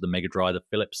add-on to the Mega Drive, the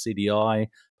Philips CDI,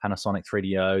 Panasonic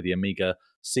 3DO, the Amiga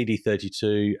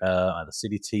CD32, the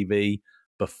CD TV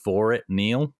before it.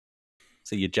 Neil,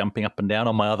 so you're jumping up and down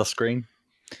on my other screen.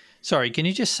 Sorry, can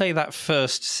you just say that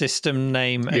first system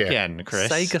name again,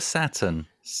 Chris? Sega Saturn.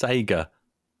 Sega.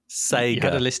 You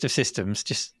had a list of systems.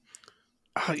 Just.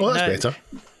 Oh, that's better.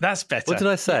 That's better. What did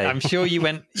I say? I'm sure you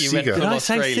went. Sega. Did I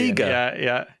say Sega?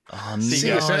 Yeah. Oh,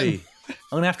 Sega. no. I'm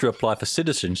going to have to apply for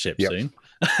citizenship soon.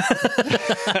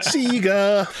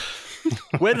 Sega.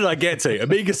 Where did I get to?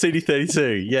 Amiga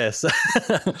CD32, yes.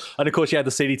 And of course, you had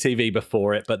the CD TV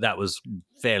before it, but that was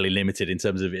fairly limited in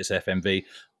terms of its FMV.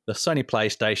 the Sony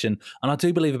PlayStation, and I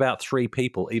do believe about 3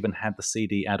 people even had the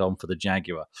CD add-on for the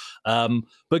Jaguar.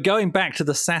 But going back to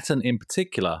the Saturn in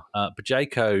particular,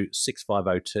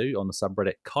 Bajako6502 on the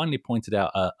subreddit kindly pointed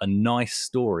out a nice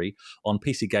story on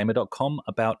PCGamer.com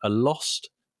about a lost,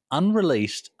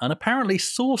 unreleased, and apparently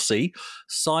saucy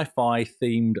sci-fi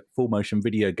themed full-motion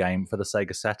video game for the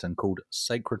Sega Saturn called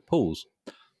Sacred Pools.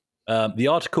 The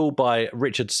article by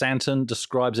Richard Santon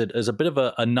describes it as a bit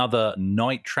of another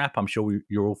Night Trap. I'm sure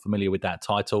you're all familiar with that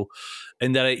title,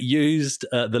 in that it used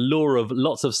the lure of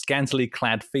lots of scantily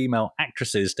clad female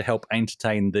actresses to help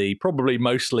entertain the probably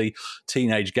mostly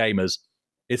teenage gamers.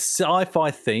 It's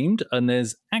sci-fi themed, and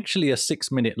there's actually a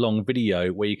 6-minute long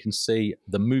video where you can see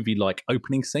the movie-like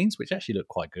opening scenes, which actually look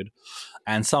quite good,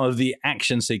 and some of the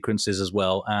action sequences as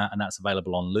well, and that's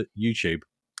available on YouTube.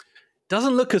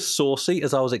 Doesn't look as saucy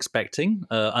as I was expecting,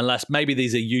 unless maybe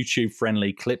these are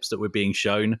YouTube-friendly clips that were being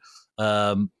shown.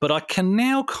 But I can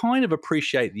now kind of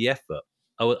appreciate the effort.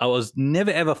 I was never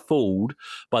ever fooled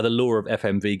by the lure of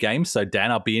FMV games. So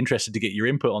Dan, I'll be interested to get your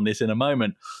input on this in a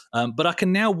moment. But I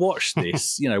can now watch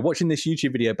this, watching this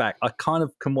YouTube video back, I kind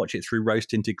of can watch it through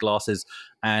rose-tinted glasses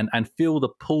and feel the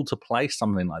pull to play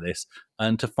something like this.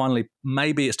 And to finally,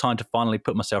 maybe it's time to finally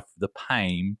put myself through the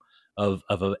pain of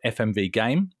an FMV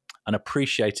game and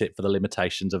appreciate it for the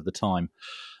limitations of the time.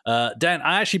 Dan,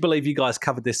 I actually believe you guys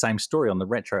covered this same story on the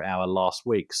Retro Hour last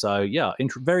week. So yeah,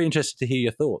 very interested to hear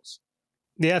your thoughts.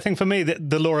 Yeah, I think for me,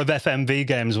 the lure of FMV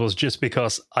games was just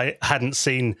because I hadn't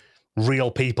seen real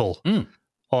people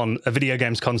on a video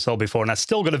games console before. And I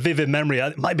still got a vivid memory.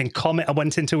 It might have been Comet I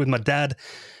went into with my dad.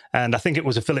 And I think it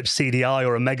was a Philips CDI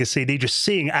or a Mega CD, just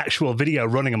seeing actual video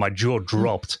running and my jaw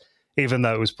dropped, even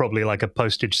though it was probably like a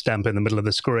postage stamp in the middle of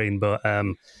the screen. But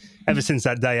ever since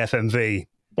that day, FMV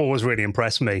always really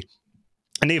impressed me.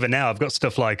 And even now, I've got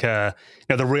stuff like the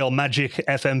Real Magic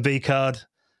FMV card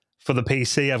for the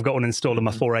PC. I've got one installed on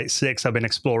my 486. I've been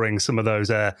exploring some of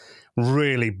those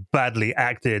really badly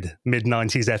acted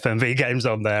mid-90s FMV games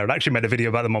on there, and actually made a video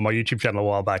about them on my YouTube channel a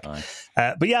while back. Nice.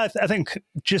 But yeah, I think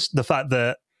just the fact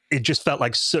that it just felt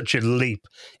like such a leap,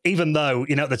 even though,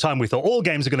 at the time we thought all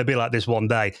games are going to be like this one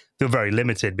day. They're very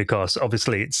limited because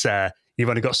obviously it's you've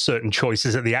only got certain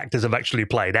choices that the actors have actually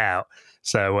played out.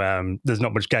 So there's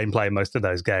not much gameplay in most of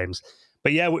those games.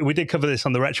 But yeah, we did cover this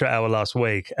on the Retro Hour last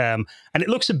week. And it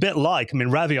looks a bit like,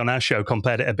 Ravi on our show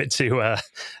compared it a bit to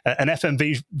an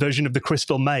FMV version of the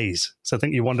Crystal Maze. So I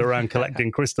think you wander around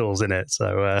collecting crystals in it.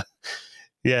 So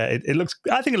yeah,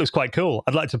 I think it looks quite cool.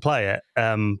 I'd like to play it.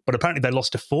 But apparently they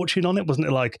lost a fortune on it. Wasn't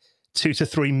it like 2 to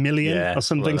 3 million or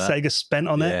something Sega spent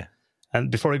on it?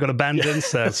 And before it got abandoned.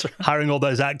 So right. Hiring all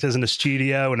those actors in a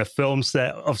studio and a film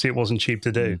set, obviously it wasn't cheap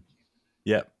to do.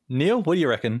 Yeah. Neil, what do you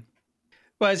reckon?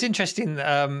 Well, it's interesting.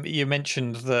 You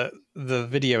mentioned that the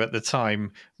video at the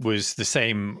time was the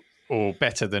same or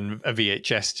better than a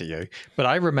VHS to you. But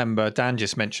I remember Dan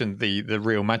just mentioned the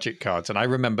Real Magic cards, and I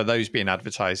remember those being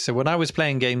advertised. So when I was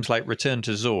playing games like Return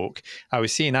to Zork, I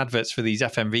was seeing adverts for these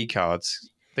FMV cards,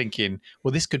 thinking,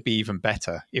 well, this could be even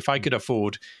better. If I could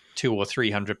afford £200 or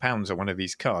 £300 on one of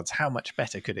these cards, how much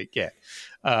better could it get?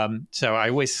 So I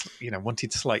always,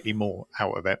 wanted slightly more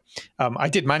out of it. I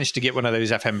did manage to get one of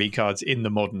those FMV cards in the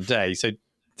modern day. So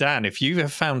Dan, if you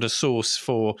have found a source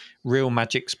for Real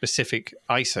Magic specific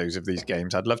ISOs of these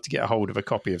games, I'd love to get a hold of a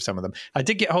copy of some of them. I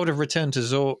did get hold of Return to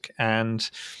Zork and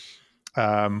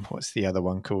what's the other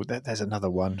one called? There's another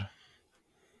one.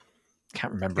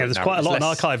 Can't remember. Yeah, there's quite a lot on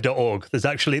archive.org. There's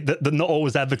actually, they're not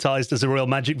always advertised as the Real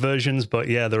Magic versions, but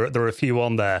yeah, there are a few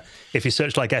on there. If you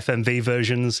search like FMV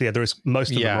versions, there is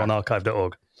most of them are on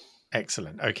archive.org.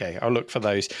 Excellent. Okay, I'll look for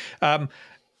those.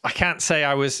 I can't say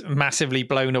I was massively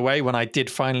blown away when I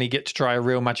did finally get to try a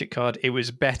Real Magic card. It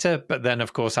was better, but then,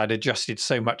 of course, I'd adjusted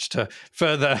so much to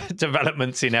further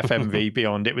developments in FMV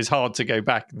beyond. It was hard to go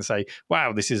back and say,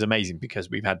 wow, this is amazing, because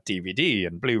we've had DVD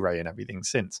and Blu-ray and everything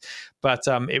since. But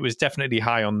it was definitely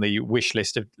high on the wish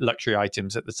list of luxury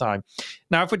items at the time.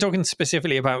 Now, if we're talking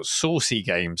specifically about saucy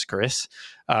games, Chris,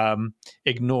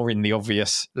 ignoring the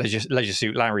obvious Leisure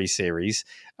Suit Larry series,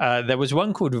 there was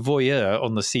one called Voyeur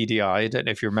on the CDI. I don't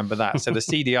know if you remember that. So the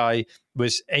CDI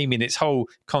was aiming its whole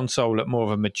console at more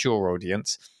of a mature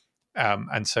audience.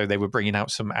 And so they were bringing out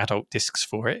some adult discs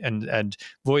for it. And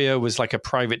Voyeur was like a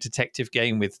private detective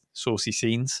game with saucy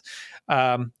scenes.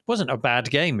 Wasn't a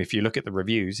bad game if you look at the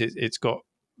reviews. It's got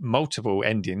multiple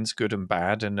endings, good and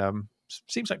bad, and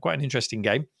seems like quite an interesting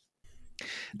game.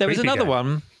 There was another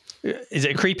one. Is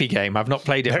it a creepy game? I've not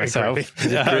played it myself.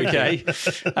 Okay.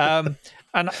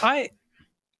 And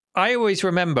I always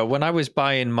remember when I was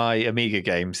buying my Amiga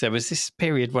games, there was this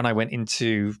period when I went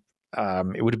into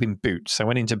it would have been Boots. I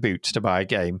went into Boots to buy a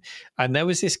game, and there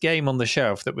was this game on the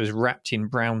shelf that was wrapped in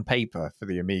brown paper for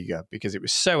the Amiga because it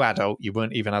was so adult you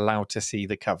weren't even allowed to see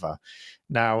the cover.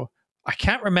 Now, I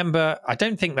can't remember. I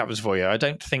don't think that was Voyeur. I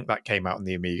don't think that came out on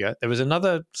the Amiga. There was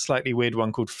another slightly weird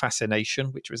one called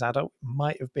Fascination, which was adult.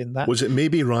 Might have been that. Was it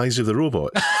maybe Rise of the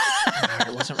Robots? No,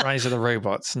 it wasn't Rise of the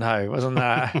Robots. No, it wasn't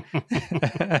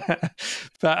that.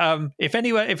 But if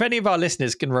any of our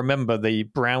listeners can remember the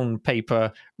brown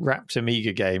paper wrapped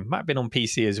Amiga game, might have been on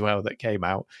PC as well that came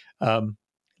out.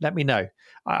 Let me know.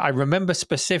 I remember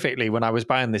specifically when I was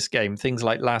buying this game, things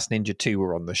like Last Ninja 2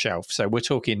 were on the shelf. So we're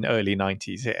talking early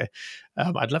 90s here.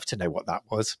 I'd love to know what that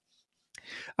was.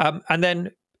 And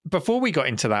then before we got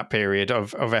into that period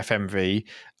of FMV,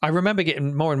 I remember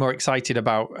getting more and more excited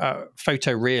about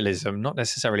photorealism, not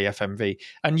necessarily FMV.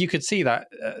 And you could see that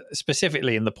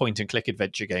specifically in the point-and-click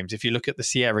adventure games. If you look at the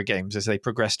Sierra games as they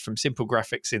progressed from simple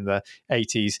graphics in the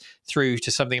 80s through to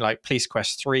something like Police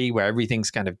Quest 3, where everything's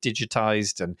kind of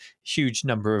digitized and huge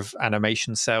number of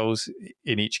animation cells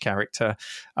in each character,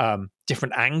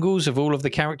 different angles of all of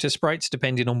the character sprites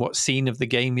depending on what scene of the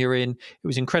game you're in. It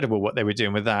was incredible what they were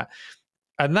doing with that.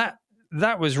 And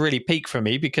that was really peak for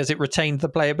me because it retained the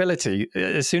playability.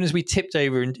 As soon as we tipped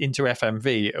over into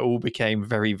FMV, it all became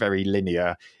very, very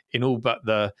linear in all but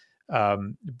the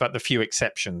few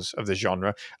exceptions of the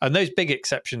genre. And those big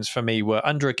exceptions for me were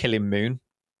Under a Killing Moon,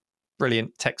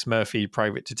 brilliant Tex Murphy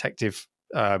private detective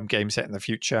game set in the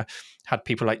future. Had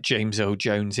people like James Earl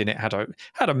Jones in it. Had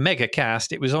a mega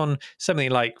cast. It was on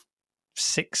something like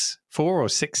 4 or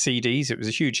 6 CDs. It was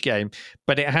a huge game,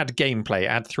 but it had gameplay. It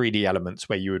had 3D elements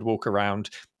where you would walk around,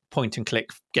 point and click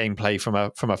gameplay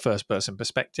from a first person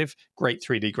perspective. Great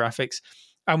 3D graphics.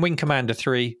 And Wing Commander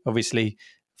 3, obviously,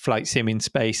 flight sim in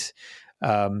space.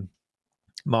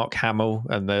 Mark Hamill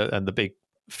and the big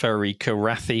furry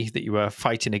Karathi that you were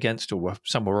fighting against, or were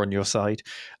somewhere on your side.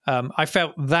 I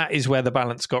felt that is where the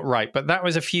balance got right, but that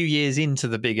was a few years into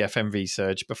the big FMV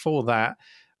surge. Before that,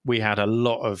 we had a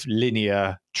lot of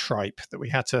linear tripe that we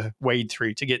had to wade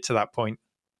through to get to that point.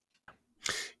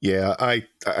 Yeah, I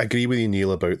agree with you,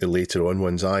 Neil, about the later on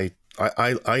ones. I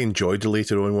enjoyed the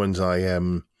later on ones.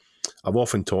 I've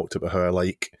often talked about how I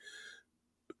like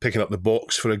picking up the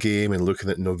box for a game and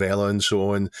looking at novella and so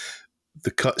on.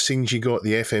 The cutscenes you got,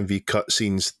 the FMV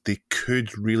cutscenes, they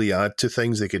could really add to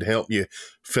things. They could help you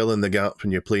fill in the gap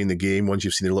when you're playing the game once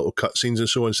you've seen the little cutscenes and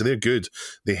so on. So they're good.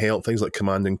 They help things like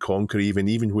Command and Conquer,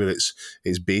 even where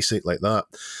it's basic like that.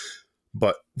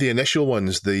 But the initial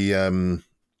ones, the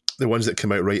ones that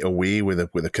came out right away with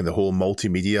the kind of whole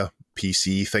multimedia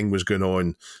PC thing was going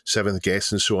on, Seventh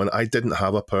Guest and so on, I didn't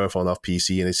have a powerful enough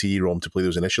PC and a CD-ROM to play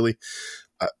those initially.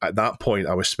 At that point,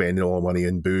 I was spending all my money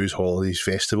in booze, holidays,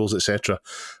 festivals, etc.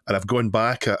 And I've gone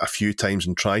back a few times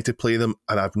and tried to play them,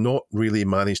 and I've not really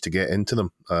managed to get into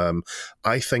them.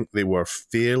 I think they were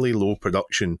fairly low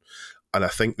production, and I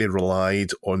think they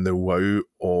relied on the wow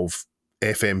of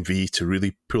FMV to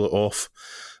really pull it off.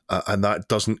 And that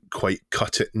doesn't quite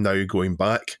cut it now going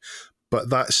back.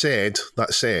 But that said,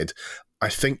 I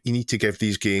think you need to give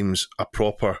these games a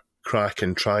proper crack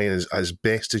and try as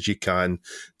best as you can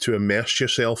to immerse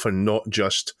yourself and not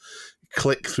just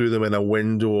click through them in a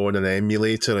window on an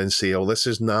emulator and say, oh, this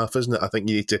is naff, isn't it? I think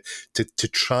you need to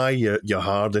try your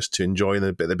hardest to enjoy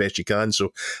them the best you can.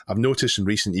 So I've noticed in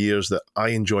recent years that I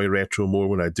enjoy retro more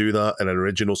when I do that in an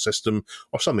original system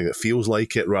or something that feels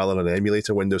like it rather than an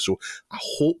emulator window. So I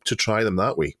hope to try them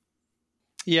that way.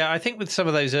 Yeah, I think with some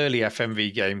of those early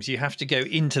FMV games, you have to go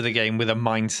into the game with a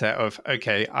mindset of,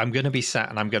 okay, I'm going to be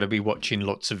sat and I'm going to be watching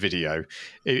lots of video.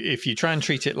 If you try and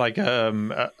treat it like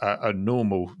a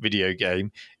normal video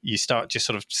game, you start just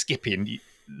sort of skipping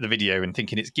the video and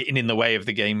thinking it's getting in the way of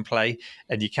the gameplay,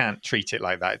 and you can't treat it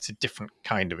like that. It's a different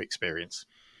kind of experience.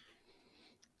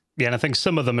 Yeah, and I think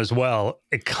some of them as well,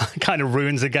 it kind of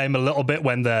ruins the game a little bit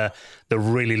when they're the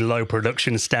really low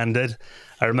production standard.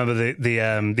 I remember the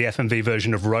FMV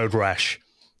version of Road Rash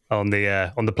on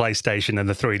the PlayStation and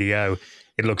the 3DO.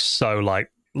 It looks so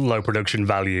like low production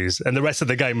values, and the rest of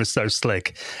the game was so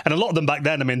slick. And a lot of them back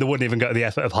then, I mean, they wouldn't even go to the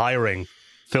effort of hiring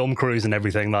film crews and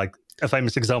everything. Like a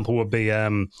famous example would be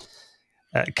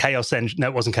Chaos Engine. No,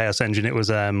 it wasn't Chaos Engine. It was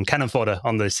Cannon Fodder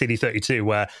on the CD32,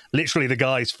 where literally the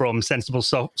guys from Sensible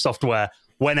Software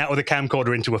went out with a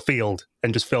camcorder into a field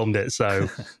and just filmed it. So,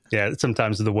 yeah,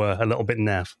 sometimes they were a little bit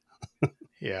naff.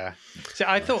 Yeah. So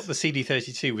I thought the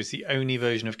CD32 was the only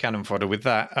version of Cannon Fodder with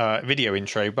that video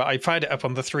intro, but I fired it up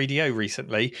on the 3DO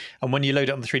recently. And when you load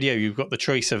it on the 3DO, you've got the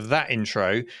choice of that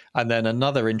intro and then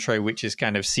another intro, which is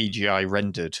kind of CGI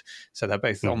rendered. So they're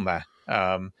both on there.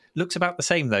 Looks about the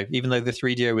same, though, even though the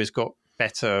 3DO has got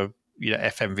better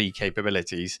FMV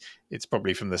capabilities, it's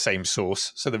probably from the same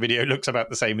source. So the video looks about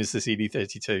the same as the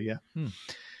CD32. Yeah.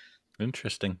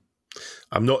 Interesting.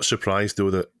 I'm not surprised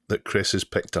though that Chris has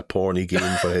picked a porny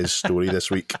game for his story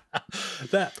this week.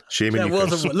 Shame on you,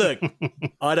 Chris. wasn't. Look,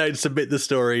 I don't submit the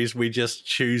stories; we just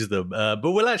choose them.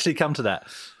 But we'll actually come to that.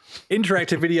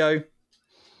 Interactive video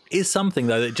is something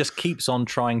though that just keeps on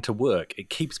trying to work. It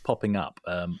keeps popping up.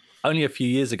 Only a few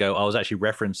years ago, I was actually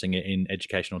referencing it in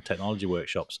educational technology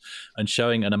workshops and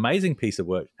showing an amazing piece of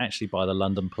work actually by the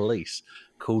London Police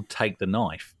called Take the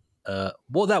Knife.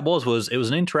 What that was it was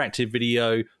an interactive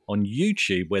video on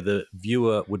YouTube where the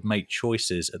viewer would make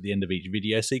choices at the end of each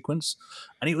video sequence.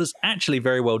 And it was actually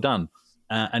very well done.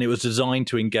 And it was designed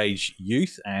to engage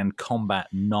youth and combat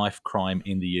knife crime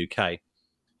in the UK.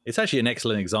 It's actually an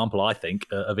excellent example, I think,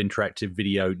 of interactive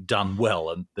video done well,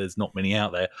 and there's not many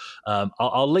out there.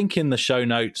 I'll link in the show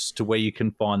notes to where you can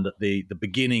find that the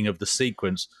beginning of the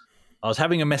sequence. I was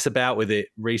having a mess about with it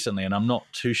recently, and I'm not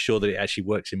too sure that it actually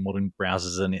works in modern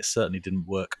browsers, and it certainly didn't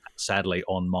work, sadly,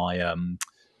 on my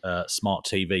smart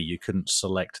TV. You couldn't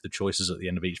select the choices at the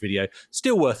end of each video.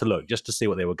 Still worth a look, just to see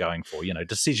what they were going for,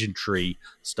 decision tree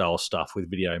style stuff with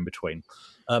video in between.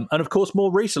 And of course,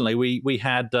 more recently, we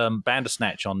had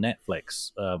Bandersnatch on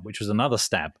Netflix, which was another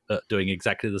stab at doing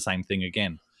exactly the same thing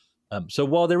again. So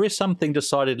while there is something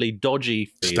decidedly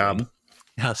dodgy feeling...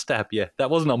 Stab, yeah. That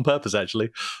wasn't on purpose,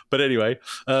 actually. But anyway,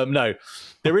 no.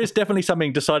 There is definitely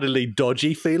something decidedly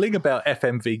dodgy feeling about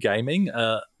FMV gaming,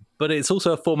 but it's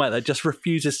also a format that just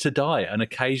refuses to die and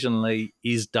occasionally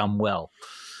is done well.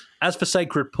 As for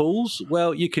Sacred Pools,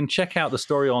 well, you can check out the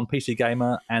story on PC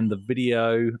Gamer and the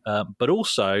video, but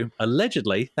also,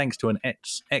 allegedly, thanks to an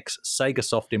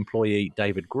ex-Sagasoft employee,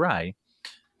 David Gray,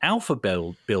 alpha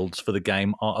builds for the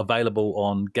game are available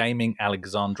on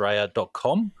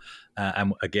gamingalexandria.com.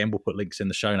 And again, we'll put links in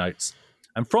the show notes.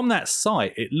 And from that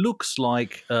site, it looks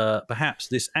like perhaps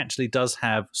this actually does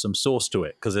have some source to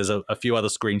it, because there's a few other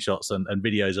screenshots and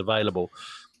videos available.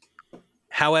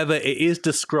 However, it is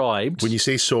described. When you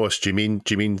say source, do you mean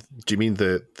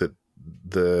the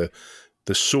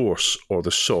source or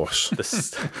the sauce?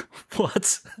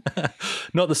 What?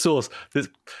 Not the source.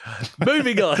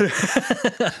 Moving on.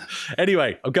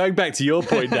 Anyway, I'm going back to your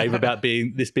point, Dave, about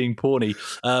this being porny.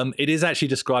 It is actually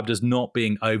described as not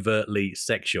being overtly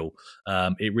sexual.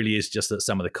 It really is just that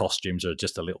some of the costumes are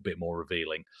just a little bit more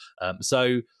revealing.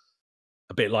 So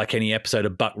a bit like any episode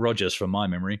of Buck Rogers from my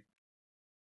memory.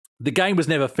 The game was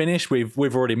never finished. We've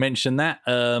already mentioned that,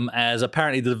 as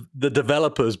apparently the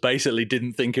developers basically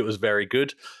didn't think it was very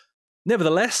good.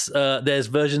 Nevertheless, there's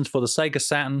versions for the Sega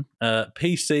Saturn,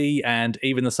 PC, and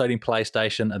even the Sony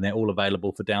PlayStation, and they're all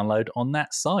available for download on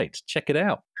that site. Check it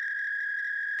out.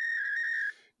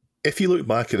 If you look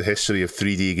back at the history of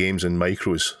 3D games and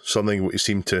micros, something we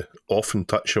seem to often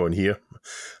touch on here,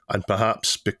 and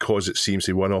perhaps because it seems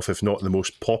to be one of, if not the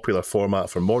most popular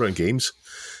format for modern games,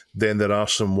 then there are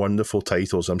some wonderful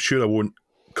titles. I'm sure I won't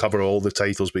cover all the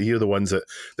titles, but here are the ones that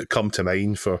come to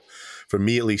mind for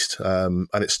me at least. And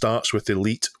it starts with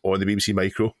Elite on the BBC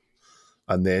Micro,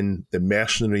 and then the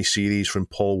Mercenary series from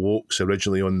Paul Wokes,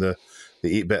 originally on the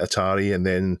 8-bit Atari, and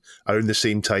then around the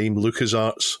same time,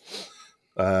 LucasArts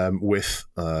with,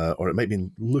 or it might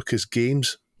be Lucas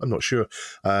Games, I'm not sure,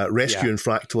 Rescue and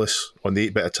Fractalus on the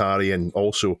 8-bit Atari, and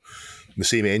also the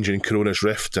same engine, Coronis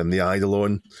Rift and the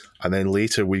Eidolon. And then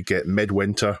later we get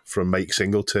Midwinter from Mike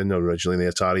Singleton, originally in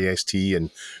the Atari ST,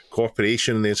 and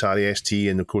Corporation in the Atari ST,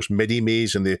 and of course Midi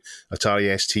Maze in the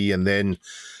Atari ST. And then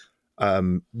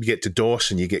you get to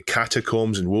DOS, and you get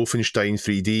Catacombs and Wolfenstein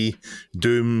 3D,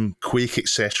 Doom, Quake,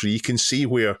 etc. You can see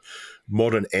where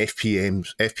modern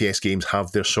FPS games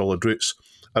have their solid roots.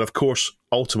 And of course,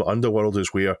 Ultimate Underworld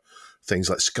is where things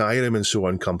like Skyrim and so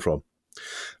on come from.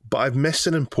 But I've missed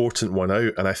an important one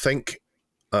out, and I think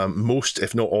most,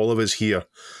 if not all of us here,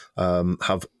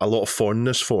 have a lot of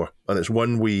fondness for. And it's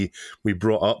one we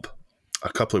brought up a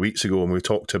couple of weeks ago when we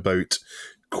talked about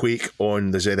Quake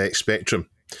on the ZX Spectrum.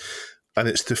 And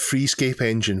it's the Freescape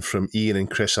engine from Ian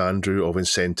and Chris Andrew of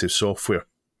Incentive Software.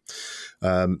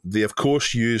 They, of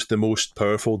course, used the most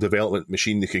powerful development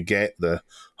machine they could get, the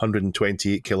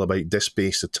 128 kilobyte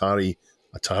disk-based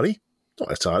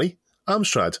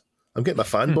Amstrad. I'm getting my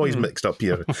fanboys mixed up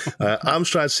here.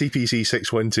 Amstrad CPC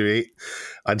 6128.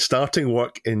 And starting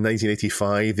work in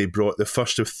 1985, they brought the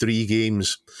first of 3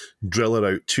 games, Driller,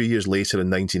 out 2 years later in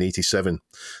 1987.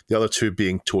 The other 2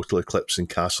 being Total Eclipse and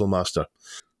Castle Master.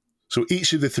 So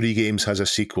each of the 3 games has a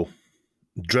sequel.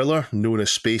 Driller, known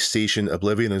as Space Station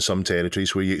Oblivion in some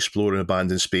territories, where you explore an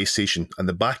abandoned space station. And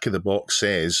the back of the box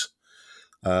says,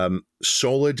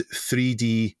 solid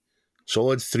 3D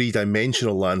Solid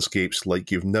three-dimensional landscapes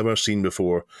like you've never seen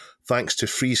before. Thanks to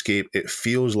Freescape, it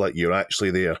feels like you're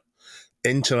actually there.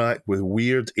 Interact with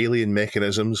weird alien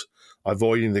mechanisms,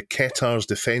 avoiding the Ketar's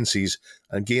defences,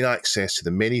 and gain access to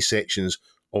the many sections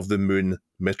of the moon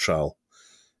Mitral.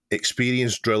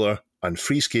 Experience Driller and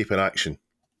Freescape in action.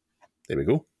 There we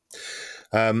go.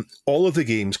 All of the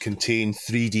games contain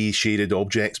 3D shaded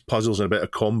objects, puzzles, and a bit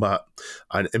of combat,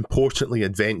 and importantly,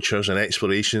 adventures and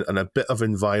exploration, and a bit of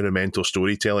environmental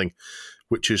storytelling,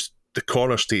 which is the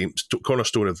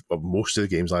cornerstone of most of the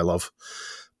games I love.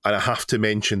 And I have to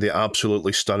mention the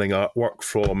absolutely stunning artwork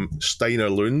from Steiner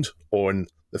Lund on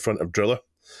the front of Driller.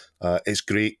 It's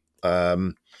great. Now,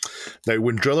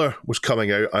 when Driller was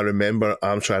coming out, I remember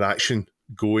Amstrad Action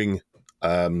going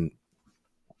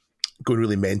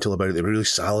really mental about it. They were really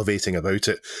salivating about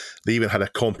it. They even had a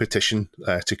competition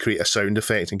to create a sound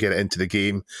effect and get it into the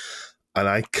game. And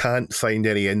I can't find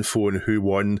any info on who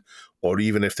won, or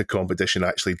even if the competition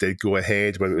actually did go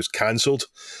ahead, whether it was cancelled.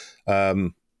 But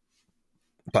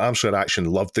Amstrad Action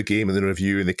loved the game in the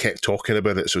review, and they kept talking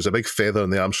about it. So it was a big feather in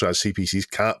the Amstrad CPC's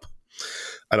cap.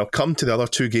 And I'll come to the other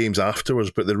two games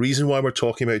afterwards, but the reason why we're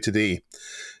talking about today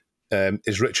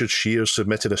is Richard Shears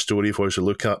submitted a story for us to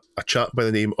look at. A chap by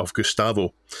the name of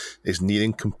Gustavo is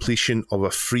nearing completion of a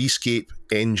Freescape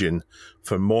engine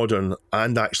for modern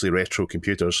and actually retro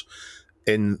computers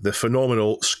in the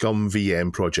phenomenal Scum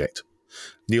VM project.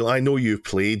 Neil, I know you've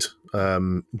played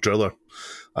Driller,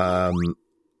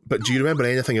 but do you remember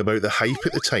anything about the hype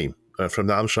at the time from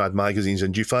the Amstrad magazines,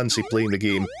 and do you fancy playing the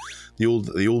game, the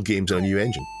old games on a new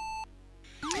engine?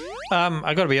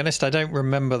 I got to be honest, I don't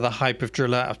remember the hype of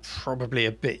Driller. I was probably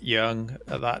a bit young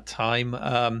at that time.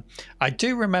 I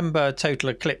do remember Total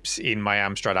Eclipse in my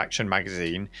Amstrad Action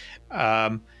magazine.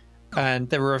 And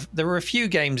there were a few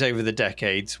games over the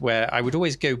decades where I would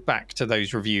always go back to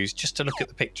those reviews just to look at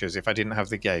the pictures if I didn't have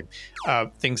the game.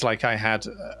 Things like I had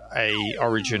a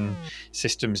Origin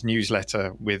Systems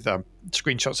newsletter with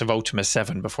screenshots of Ultima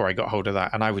 7 before I got hold of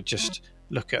that, and I would just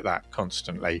look at that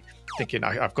constantly, thinking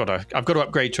I've got to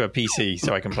upgrade to a PC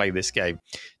so I can play this game.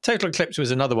 Total Eclipse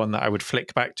was another one that I would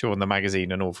flick back to on the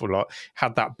magazine an awful lot.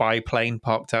 Had that biplane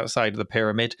parked outside of the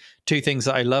pyramid. Two things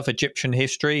that I love: Egyptian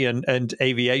history and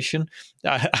aviation.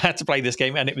 I had to play this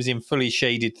game, and it was in fully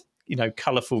shaded,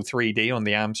 colourful 3D on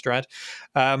the Amstrad.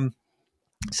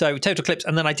 So Total Eclipse,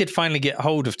 and then I did finally get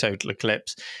hold of Total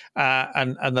Eclipse,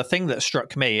 and the thing that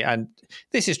struck me, and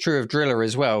this is true of Driller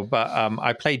as well, but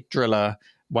I played Driller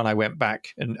when I went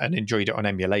back and enjoyed it on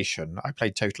emulation. I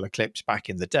played Total Eclipse back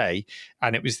in the day,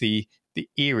 and it was the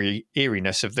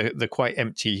eeriness of the quite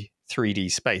empty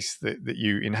 3D space that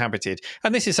you inhabited.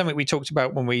 And this is something we talked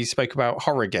about when we spoke about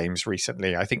horror games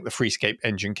recently. I think the Freescape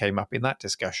engine came up in that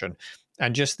discussion,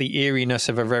 and just the eeriness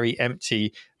of a very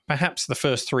empty, perhaps the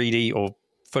first 3D or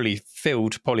fully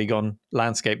filled polygon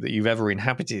landscape that you've ever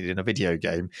inhabited in a video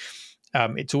game.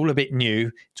 It's all a bit new.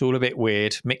 It's all a bit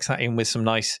weird. Mix that in with some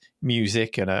nice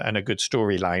music and a good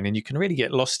storyline, and you can really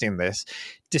get lost in this,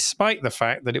 despite the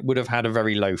fact that it would have had a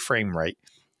very low frame rate.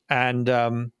 And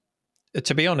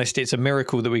to be honest, it's a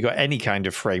miracle that we got any kind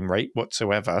of frame rate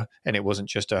whatsoever, and it wasn't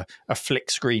just a flick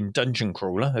screen dungeon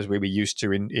crawler as we were used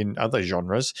to in other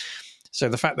genres. So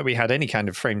the fact that we had any kind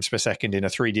of frames per second in a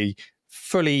 3D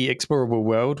fully explorable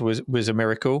world was a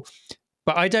miracle.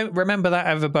 But I don't remember that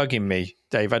ever bugging me,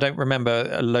 Dave. I don't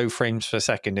remember low frames per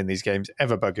second in these games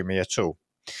ever bugging me at all.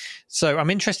 So I'm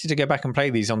interested to go back and play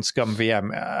these on Scum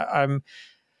VM.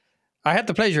 I had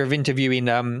the pleasure of interviewing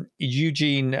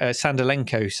Eugene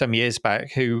Sandalenko some years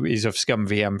back, who is of Scum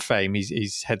VM fame.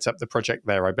 He's heads up the project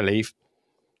there, I believe.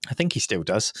 I think he still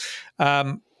does.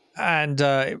 And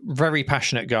very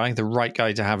passionate guy, the right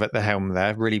guy to have at the helm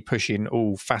there, really pushing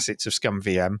all facets of Scum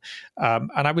VM. And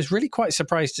I was really quite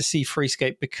surprised to see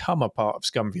Freescape become a part of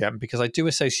Scum VM, because I do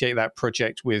associate that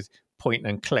project with point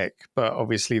and click. But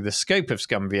obviously the scope of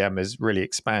Scum VM has really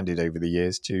expanded over the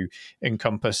years to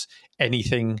encompass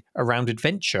anything around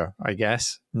adventure, I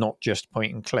guess, not just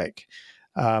point and click.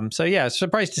 So yeah,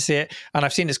 surprised to see it. And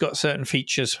I've seen it's got certain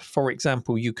features. For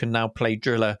example, you can now play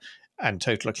Driller and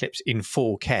Total Eclipse in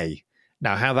 4K.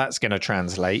 Now, how that's going to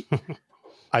translate,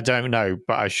 I don't know,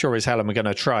 but I sure as hell am going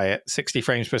to try it. 60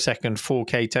 frames per second,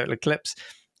 4K Total Eclipse.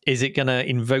 Is it going to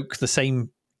invoke the same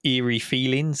eerie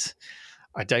feelings?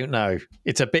 I don't know.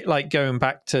 It's a bit like going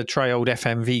back to try old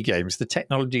FMV games. The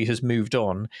technology has moved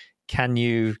on. Can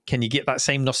you get that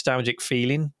same nostalgic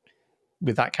feeling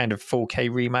with that kind of 4K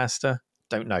remaster?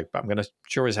 Don't know, but I'm going to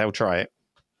sure as hell try it.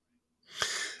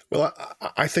 Well,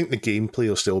 I think the gameplay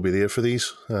will still be there for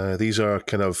these. These are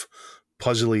kind of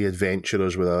puzzly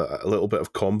adventurers with a little bit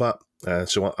of combat.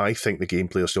 So I think the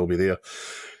gameplay will still be there.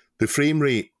 The frame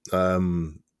rate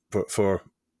for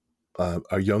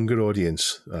our younger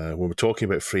audience, when we're talking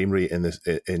about frame rate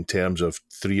in terms of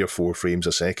 3 or 4 frames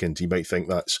a second, you might think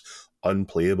that's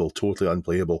unplayable, totally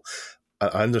unplayable.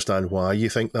 I understand why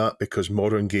you think that, because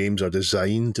modern games are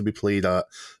designed to be played at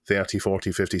 30,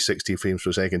 40, 50, 60 frames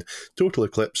per second. Total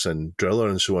Eclipse and Driller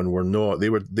and so on were not.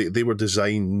 They were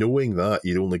designed knowing that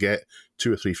you'd only get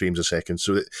 2 or 3 frames a second.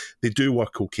 So they do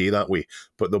work okay that way,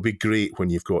 but they'll be great when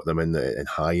you've got them in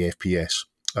high FPS.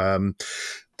 The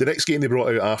next game they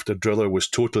brought out after Driller was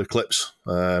Total Eclipse,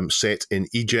 set in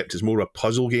Egypt. It's more a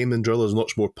puzzle game than Driller. There's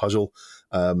lots more puzzle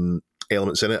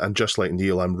elements in it, and just like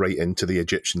Neil, I'm right into the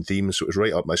Egyptian theme, so it was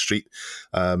right up my street.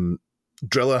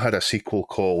 Driller had a sequel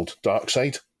called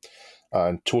Darkside,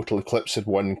 and Total Eclipse had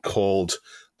one called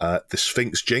The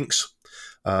Sphinx Jinx,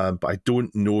 but I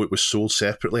don't know it was sold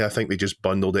separately. I think they just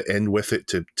bundled it in with it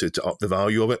to up the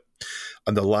value of it.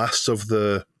 And the last of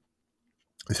the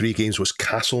 3 games was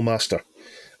Castle Master,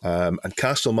 and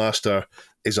Castle Master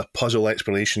is a puzzle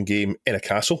exploration game in a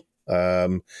castle.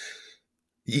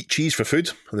 You eat cheese for food,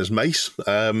 and there's mice.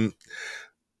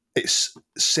 It's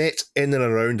set in and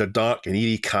around a dark and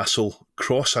eerie castle,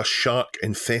 cross a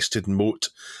shark-infested moat,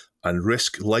 and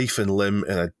risk life and limb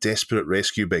in a desperate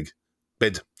rescue bid.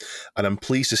 And I'm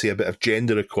pleased to see a bit of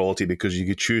gender equality, because you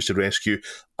could choose to rescue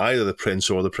either the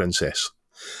prince or the princess.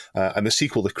 And the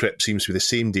sequel, The Crypt, seems to be the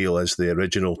same deal as the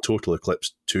original Total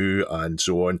Eclipse 2 and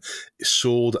so on. It's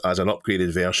sold as an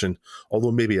upgraded version,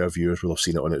 although maybe our viewers will have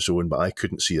seen it on its own, but I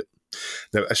couldn't see it.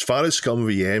 Now, as far as Scum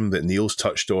VM that Neil's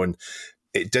touched on,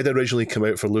 it did originally come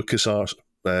out for LucasArts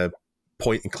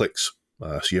point and clicks,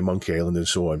 so your Monkey Island and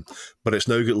so on, but it's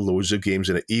now got loads of games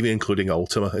in it, even including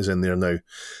Ultima is in there now.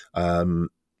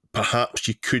 Perhaps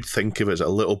you could think of it as a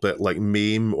little bit like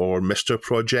MAME or Mr.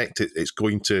 Project. It's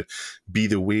going to be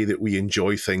the way that we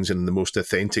enjoy things in the most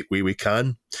authentic way we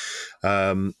can.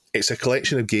 It's a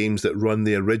collection of games that run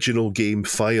the original game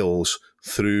files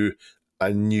through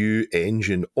a new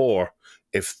engine, or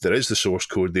if there is the source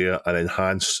code there, an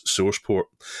enhanced source port.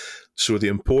 So the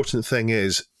important thing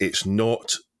is they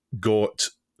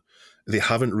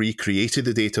haven't recreated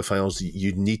the data files.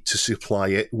 You need to supply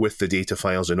it with the data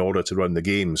files in order to run the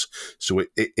games. So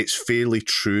it's fairly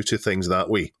true to things that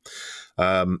way.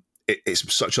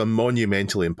 It's such a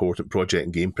monumentally important project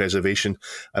in game preservation.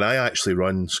 And I actually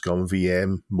run Scum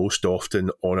VM most often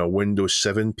on a Windows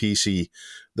 7 PC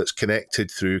that's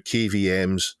connected through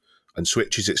KVMs and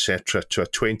switches, etc., to a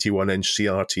 21-inch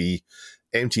CRT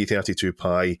MT32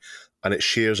 Pi, and it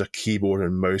shares a keyboard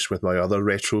and mouse with my other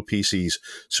retro PCs.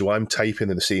 So I'm typing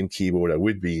in the same keyboard I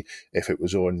would be if it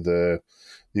was on the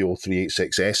old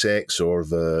 386SX or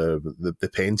the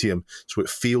Pentium. So it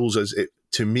feels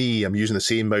to me, I'm using the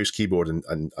same mouse, keyboard,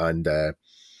 and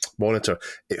monitor.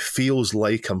 It feels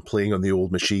like I'm playing on the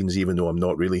old machines, even though I'm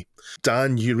not really.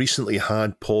 Dan, you recently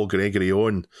had Paul Gregory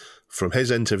on. From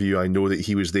his interview, I know that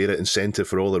he was there at Incentive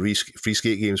for all the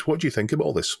Freescape games. What do you think about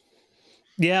all this?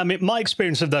 Yeah, I mean, my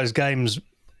experience of those games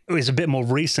is a bit more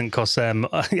recent because I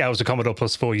was a Commodore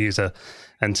Plus 4 user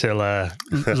until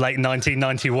late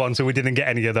 1991, so we didn't get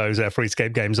any of those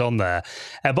Freescape games on there.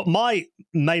 But my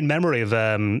main memory of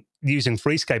using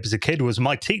Freescape as a kid was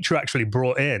my teacher actually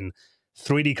brought in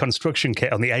 3D construction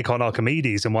kit on the Acorn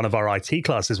Archimedes in one of our IT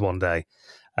classes one day.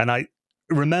 And I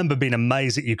remember being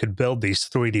amazed that you could build these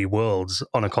 3D worlds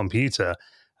on a computer.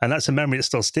 And that's a memory that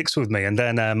still sticks with me. And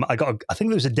then I think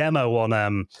there was a demo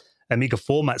on Amiga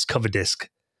Format's cover disc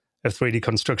of 3D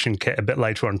construction kit a bit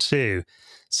later on too.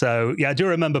 So yeah, I do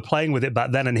remember playing with it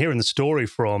back then and hearing the story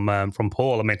from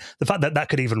Paul. I mean, the fact that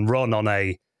could even run on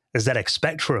a ZX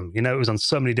Spectrum, it was on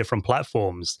so many different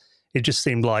platforms. It just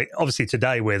seemed like, obviously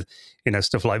today with,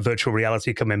 stuff like virtual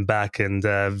reality coming back and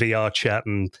VR chat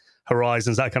and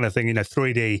Horizons, that kind of thing,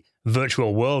 3D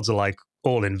virtual worlds are like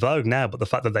all in vogue now. But the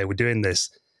fact that they were doing this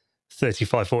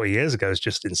 35, 40 years ago is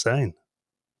just insane.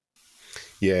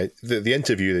 Yeah, the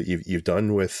interview that you've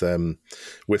done with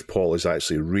Paul is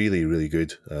actually really, really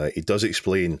good. He does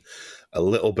explain a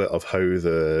little bit of how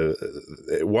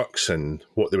it works and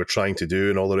what they were trying to do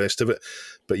and all the rest of it.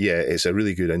 But yeah, it's a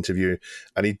really good interview.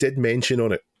 And he did mention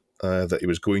on it that he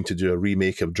was going to do a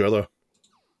remake of Driller.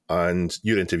 And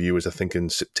your interview was, I think, in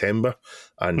September.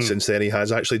 And since then, he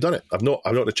has actually done it. I've not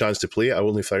had a chance to play it. I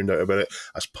only found out about it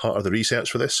as part of the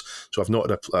research for this. So I've not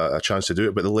had a chance to do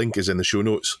it. But the link is in the show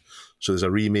notes. So there's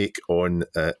a remake on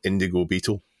Indigo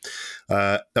Beetle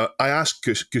Now, I asked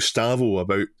Gustavo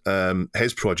about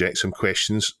his project some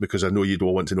questions because I know you'd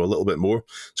all want to know a little bit more.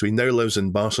 So he now lives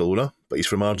in Barcelona, but he's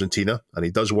from Argentina, and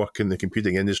he does work in the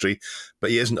computing industry, but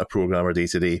he isn't a programmer day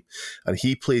to day. And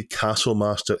he played Castle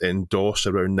Master in DOS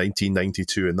around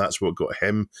 1992, and that's what got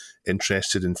him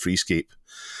interested in Freescape.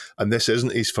 And this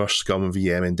isn't his first Scum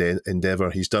VM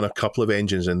endeavour. He's done a couple of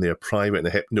engines in there, Private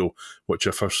and Hypno, which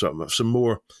are for some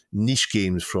more niche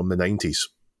games from the 90s.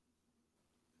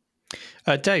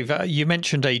 Dave, you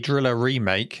mentioned a Driller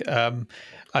remake.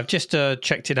 I've just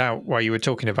checked it out while you were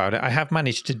talking about it. I have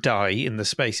managed to die in the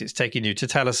space it's taken you to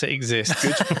tell us it exists.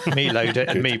 Me load it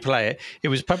and me play it. It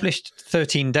was published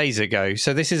 13 days ago.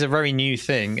 So this is a very new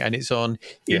thing, and it's on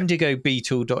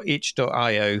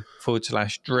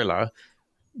indigobeetle.itch.io/Driller.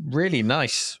 Really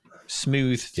nice,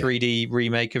 smooth 3D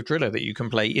remake of Driller that you can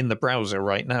play in the browser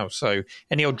right now. So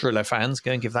any old Driller fans,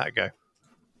 go and give that a go.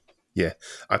 Yeah,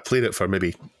 I played it for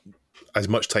maybe as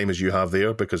much time as you have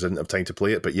there because I didn't have time to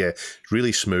play it. But yeah,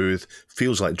 really smooth,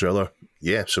 feels like Driller.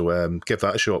 Yeah, so give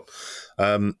that a shot.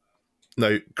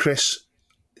 Now, Chris,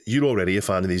 you're already a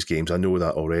fan of these games. I know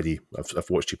that already. I've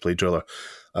watched you play Driller.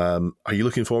 Are you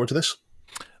looking forward to this?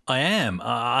 I am.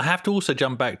 I have to also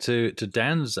jump back to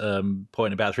Dan's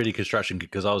point about 3D construction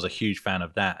because I was a huge fan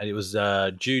of that. It was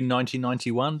June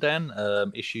 1991,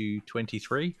 Dan, issue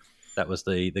 23. That was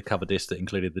the cover disc that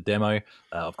included the demo.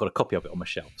 I've got a copy of it on my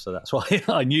shelf, so that's why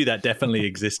I knew that definitely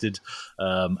existed.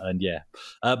 But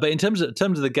in terms of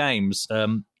the games,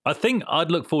 I think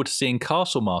I'd look forward to seeing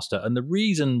Castle Master, and the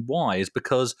reason why is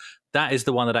because that is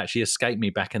the one that actually escaped me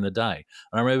back in the day.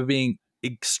 And I remember being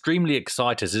extremely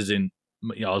excited, as in,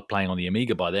 I was playing on the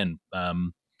Amiga by then,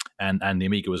 and the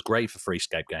Amiga was great for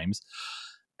Freescape games.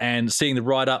 And seeing the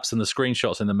write-ups and the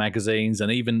screenshots in the magazines,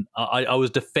 and even I was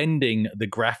defending the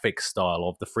graphic style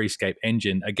of the Freescape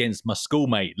engine against my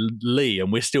schoolmate Lee,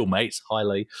 and we're still mates. Hi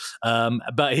Lee,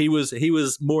 but he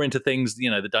was more into things,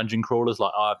 the dungeon crawlers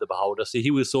like Eye of the Beholder. So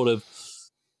he was sort of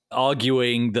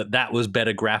arguing that was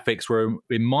better graphics. Where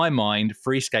in my mind,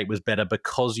 Freescape was better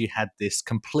because you had this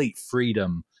complete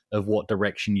freedom of what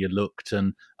direction you looked,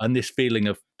 and this feeling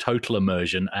of total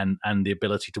immersion and the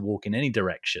ability to walk in any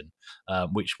direction,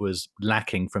 which was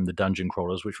lacking from the dungeon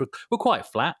crawlers, which were quite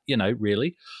flat,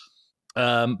 really.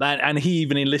 And he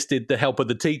even enlisted the help of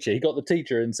the teacher. He got the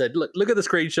teacher and said, look at the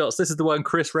screenshots. This is the one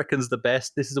Chris reckons the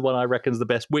best. This is the one I reckon's the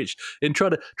best, which in try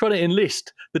to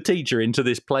enlist the teacher into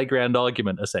this playground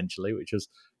argument, essentially, which was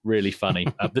really funny.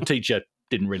 The teacher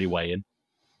didn't really weigh in.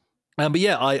 But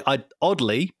yeah, I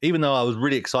oddly, even though I was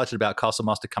really excited about Castle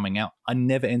Master coming out, I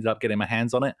never ended up getting my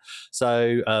hands on it.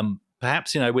 So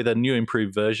perhaps, with a new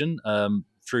improved version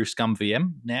through Scum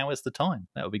VM, now is the time.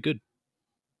 That would be good.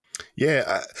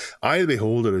 Yeah, Eye of the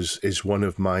Beholder is one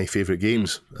of my favourite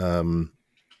games. I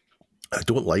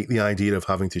don't like the idea of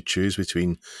having to choose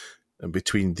between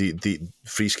the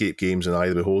Freescape games and Eye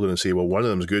of the Beholder and say, well, one of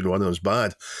them's good and one of them's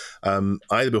bad. Eye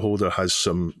of the Beholder has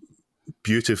some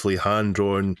beautifully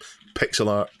hand-drawn pixel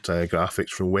art graphics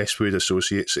from Westwood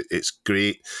Associates. It's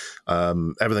great.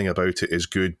 Everything about it is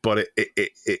good, but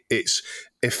it's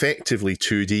effectively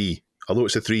 2D. Although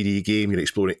it's a 3D game, you're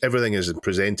exploring. Everything is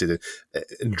presented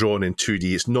and drawn in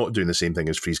 2D. It's not doing the same thing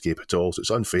as Freescape at all, so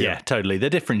it's unfair. Yeah, totally. They're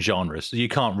different genres. You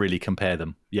can't really compare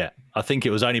them. Yeah, I think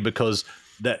it was only because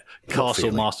that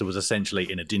Castle Master was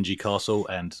essentially in a dingy castle,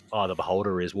 and Eye of the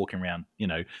Beholder is walking around,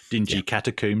 dingy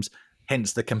catacombs.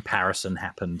 Hence the comparison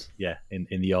happened,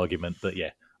 in the argument. But yeah,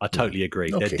 I totally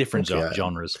agree. They're different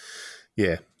genres.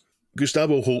 Yeah.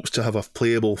 Gustavo hopes to have a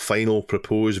playable final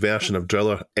proposed version of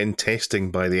Driller in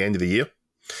testing by the end of the year.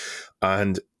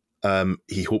 And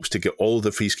he hopes to get all the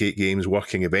Freescape games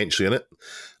working eventually in it.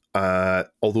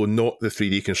 Although not the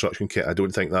 3D construction kit, I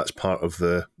don't think that's part of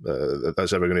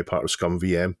that's ever going to be part of Scum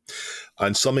VM.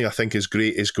 And something I think is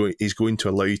great is going to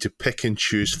allow you to pick and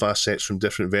choose fast sets from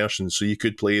different versions. So you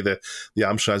could play the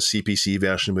Amstrad CPC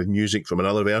version with music from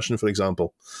another version, for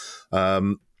example.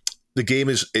 The game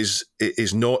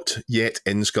is not yet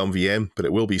in Scum VM, but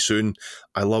it will be soon.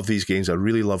 I love these games. I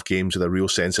really love games with a real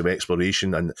sense of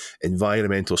exploration and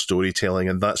environmental storytelling,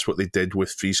 and that's what they did with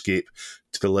Freescape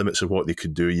to the limits of what they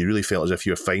could do. You really felt as if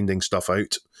you were finding stuff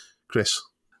out. Chris?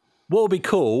 What would be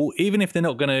cool, even if they're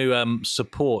not going to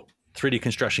support 3D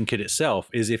Construction Kit itself,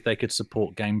 is if they could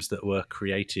support games that were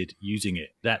created using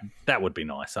it. That would be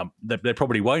nice. They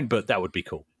probably won't, but that would be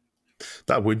cool.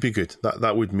 That would be good.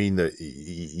 That would mean that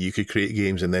you could create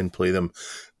games and then play them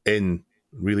in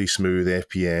really smooth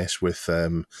FPS with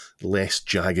less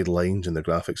jagged lines in the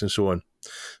graphics and so on.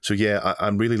 So yeah,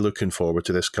 I'm really looking forward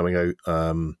to this coming out.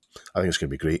 I think it's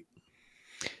going to be great.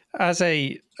 as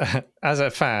a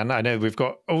fan, I know we've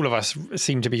got all of us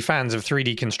seem to be fans of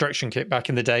 3D construction kit. Back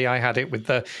in the day, I had it with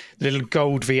the little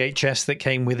gold VHS that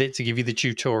came with it to give you the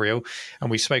tutorial, and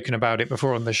we've spoken about it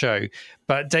before on the show.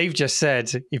 But Dave just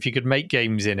said if you could make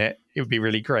games in it, it would be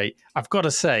really great. I've got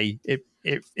to say,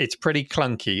 it's pretty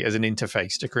clunky as an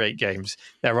interface to create games.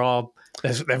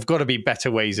 There've got to be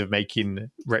better ways of making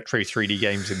retro 3D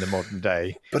games in the modern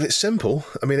day. But it's simple.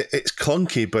 I mean, it's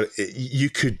clunky, but you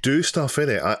could do stuff in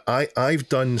it. I've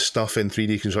done stuff in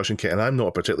 3D construction kit, and I'm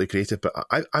not particularly creative, but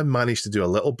I managed to do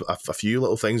a few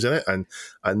little things in it, and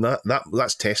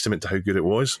that's testament to how good it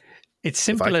was. It's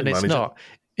simple and it's not.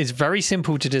 It's very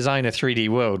simple to design a 3D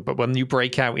world, but when you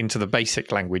break out into the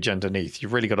basic language underneath,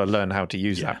 you've really got to learn how to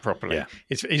use that properly. Yeah.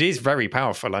 It is very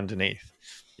powerful underneath.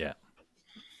 Yeah.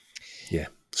 Yeah.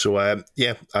 So have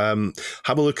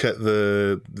a look at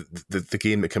the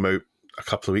game that came out a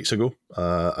couple of weeks ago,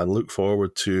 and look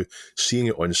forward to seeing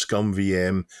it on Scum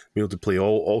VM. Be able to play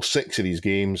all 6 of these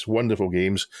games, wonderful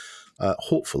games,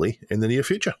 hopefully in the near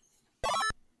future.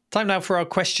 Time now for our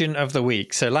question of the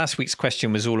week. So last week's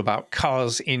question was all about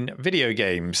cars in video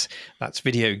games. That's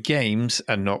video games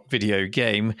and not video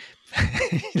game.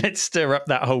 Let's stir up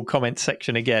that whole comment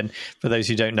section again. For those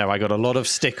who don't know, I got a lot of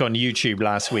stick on YouTube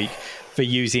last week for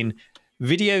using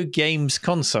video games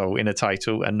console in a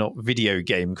title and not video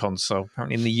game console.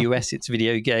 Apparently in the US it's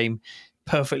video game.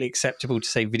 Perfectly acceptable to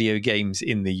say video games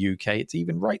in the UK. It's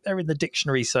even right there in the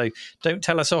dictionary. So don't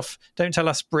tell us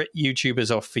Brit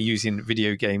YouTubers off for using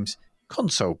video games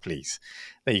console, please.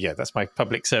 There you go. That's my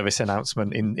public service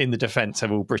announcement in the defence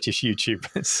of all British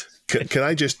YouTubers. Can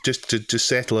I just to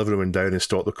settle everyone down and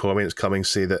stop the comments coming,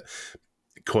 say that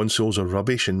consoles are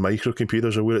rubbish and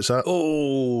microcomputers are where it's at?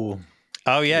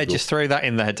 Oh, yeah, just throw that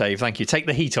in there, Dave. Thank you. Take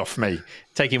the heat off me.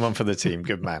 Taking one for the team.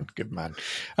 Good man. Good man.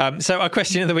 So our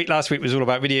question of the week last week was all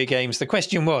about video games. The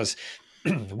question was,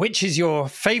 which is your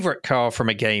favourite car from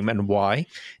a game and why?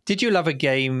 Did your love of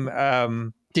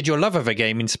a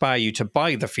game inspire you to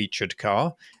buy the featured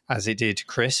car, as it did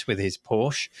Chris with his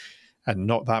Porsche, and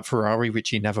not that Ferrari, which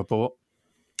he never bought?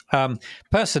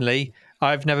 Personally,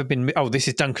 I've never been... Oh, this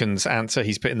is Duncan's answer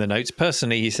he's put in the notes.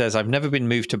 Personally, he says, I've never been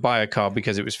moved to buy a car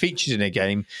because it was featured in a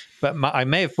game, but I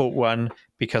may have bought one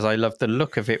because I loved the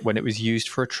look of it when it was used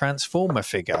for a Transformer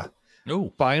figure.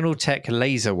 Oh, Bionaltech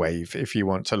Laserwave, if you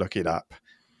want to look it up.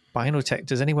 Bionaltech,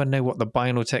 does anyone know what the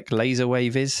Bionaltech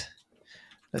Laserwave is?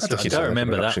 Let's That doesn't don't sound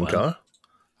remember like a that production one. car.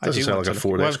 Doesn't sound like a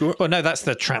Ford Escort. Well, no, that's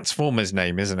the Transformers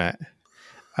name, isn't it?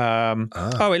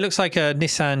 Oh, it looks like a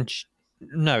Nissan.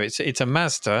 No, it's a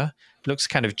Mazda. Looks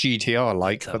kind of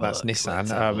GTR-like, but that's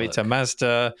Nissan. It's a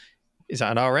Mazda. Is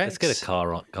that an RX? Let's get a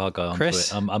car guy on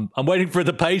Chris? it. I'm waiting for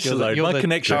the page to load. My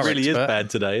connection car really expert. is bad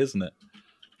today, isn't it?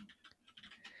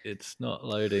 It's not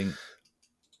loading.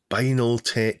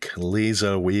 Bionaltech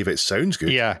Laserwave. It sounds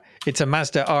good. Yeah, it's a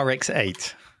Mazda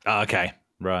RX-8. Oh, okay,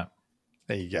 right.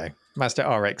 There you go. Mazda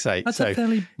RX-8. That's a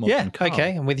fairly modern car.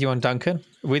 Okay. I'm with you on Duncan.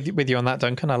 With you on that,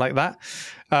 Duncan. I like that.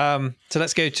 So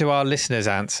let's go to our listeners'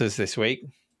 answers this week.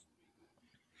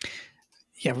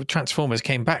 Yeah, well, Transformers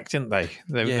came back, didn't they?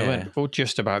 They weren't all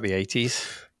just about the 80s.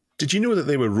 Did you know that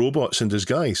they were robots in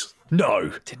disguise?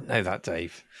 No. Didn't know that,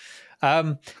 Dave.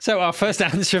 So our first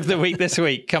answer of the week this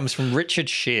week comes from Richard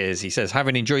Shears. He says,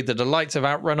 having enjoyed the delights of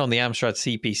Outrun on the Amstrad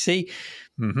CPC,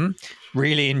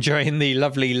 really enjoying the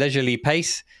lovely leisurely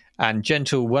pace and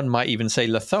gentle, one might even say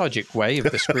lethargic way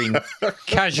of the screen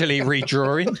casually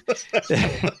redrawing.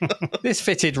 This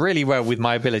fitted really well with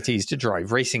my abilities to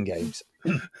drive racing games.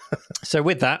 So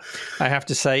with that, I have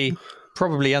to say,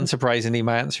 probably unsurprisingly,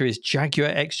 my answer is Jaguar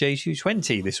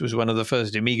XJ220. This was one of the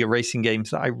first Amiga racing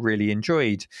games that I really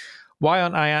enjoyed. Why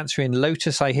aren't I answering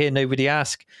Lotus, I hear nobody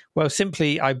ask? Well,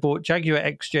 simply, I bought Jaguar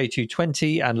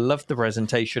XJ220 and loved the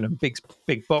presentation and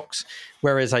big box,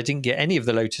 whereas I didn't get any of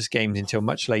the Lotus games until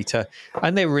much later,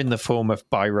 and they were in the form of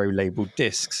Biro-labeled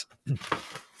discs.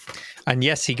 And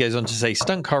yes, he goes on to say,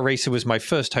 Stunt Car Racer was my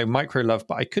first home micro love,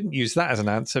 but I couldn't use that as an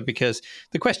answer because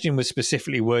the question was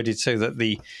specifically worded so that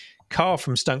the car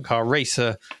from Stunt Car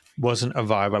Racer wasn't a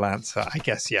viable answer. I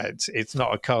guess, yeah, it's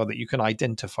not a car that you can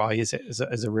identify, is it,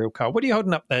 as a real car? What are you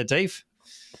holding up there, Dave?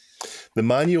 The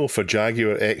manual for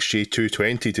Jaguar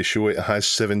XJ220 to show it has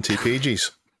 70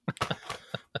 pages.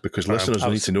 Because listeners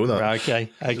need to know that. Okay.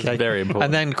 Very important.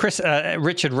 And then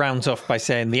Richard rounds off by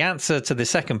saying the answer to the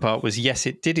second part was yes,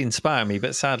 it did inspire me,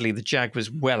 but sadly the Jag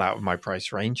was well out of my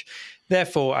price range.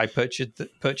 Therefore, I purchased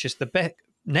the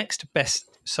next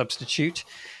best substitute,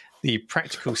 the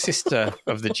practical sister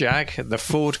of the Jag, the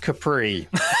Ford Capri,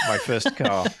 my first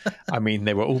car. I mean,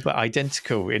 they were all but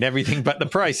identical in everything but the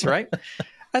price, right?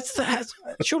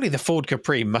 Surely the Ford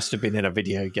Capri must have been in a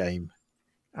video game.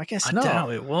 I guess I not.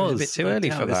 doubt it was. A bit too early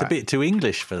for that. It's a bit too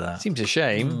English for that. Seems a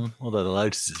shame. Although the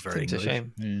Lotus is very Seems a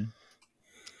English. shame.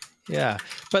 Yeah,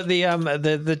 but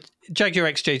the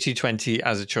Jaguar XJ220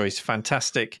 as a choice,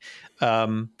 fantastic. I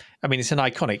mean, it's an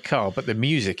iconic car, but the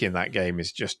music in that game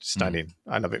is just stunning.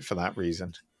 I love it for that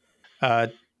reason.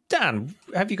 Dan,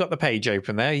 have you got the page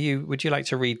open there? Would you like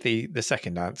to read the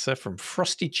second answer from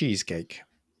Frosty Cheesecake?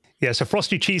 Yeah, so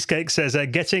Frosty Cheesecake says,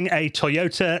 getting a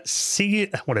Toyota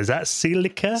Celica?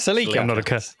 Celica. I'm not a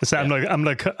car. So I'm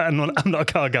not a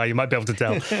car guy. You might be able to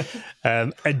tell.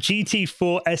 A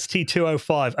GT4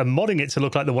 ST205 and modding it to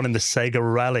look like the one in the Sega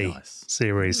Rally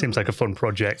series. Seems like a fun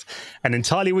project, and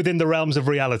entirely within the realms of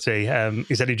reality.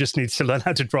 He said he just needs to learn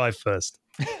how to drive first.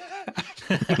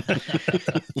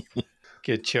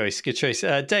 Good choice. Good choice.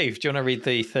 Dave, do you want to read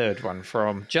the third one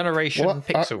from Generation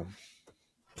Pixel?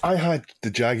 I had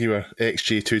the Jaguar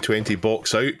XJ220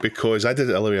 box out because I did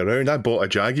it the other way around. I bought a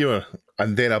Jaguar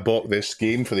and then I bought this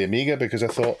game for the Amiga because I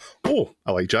thought,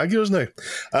 I like Jaguars now.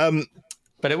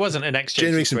 But it wasn't an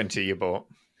XJ220 you bought.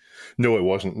 No, it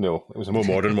wasn't. No, it was a more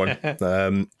modern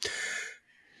one.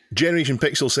 Generation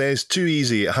Pixel says, too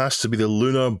easy. It has to be the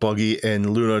lunar buggy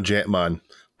in Lunar Jetman.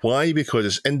 Why? Because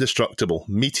it's indestructible.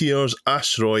 Meteors,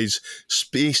 asteroids,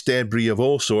 space debris of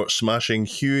all sorts smashing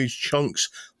huge chunks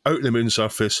out the moon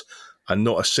surface and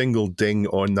not a single ding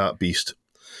on that beast.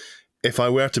 If I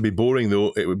were to be boring,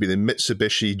 though, it would be the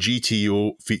Mitsubishi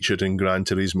GTO featured in Gran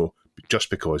Turismo, just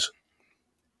because.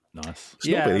 Nice. It's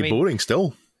not very boring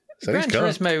still. Gran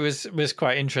Turismo was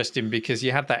quite interesting because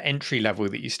you had that entry level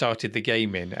that you started the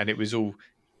game in and it was all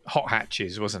hot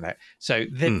hatches, wasn't it? So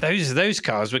those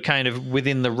cars were kind of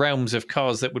within the realms of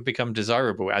cars that would become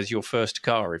desirable as your first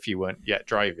car if you weren't yet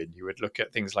driving. You would look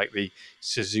at things like the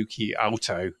Suzuki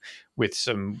Alto with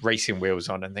some racing wheels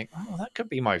on and think, that could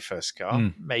be my first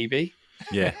car, maybe.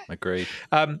 Yeah, agreed.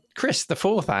 Chris, the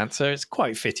fourth answer is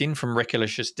quite fitting from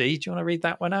Recklicious D. Do you want to read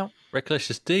that one out?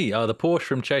 Recklicious D. Oh, the Porsche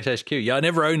from Chase HQ. Yeah, I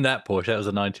never owned that Porsche. That was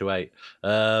a 928.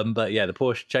 But yeah, the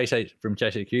Porsche from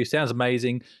Chase HQ sounds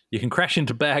amazing. You can crash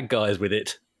into bad guys with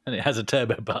it, and it has a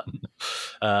turbo button.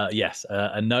 Yes,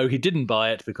 and no, he didn't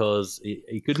buy it because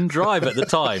he couldn't drive at the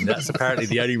time. That's apparently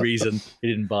the only reason he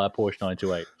didn't buy a Porsche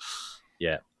 928.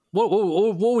 Yeah. What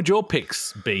would your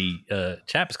picks be,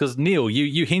 chaps? Because Neil,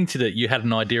 you hinted at you had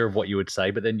an idea of what you would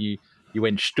say, but then you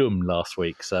went stumm last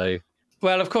week. So,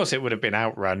 well, of course it would have been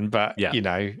Outrun, but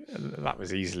that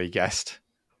was easily guessed.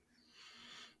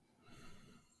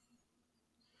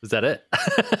 Is that it?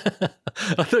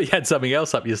 I thought you had something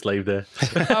else up your sleeve there.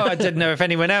 I didn't know if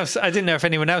anyone else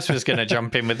was going to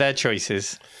jump in with their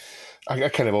choices. I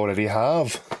kind of already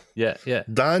have. Yeah.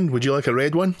 Dan, would you like a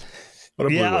red one? Or a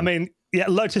blue one? I mean. Yeah,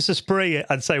 Lotus Esprit,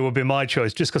 I'd say, would be my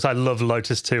choice, just because I love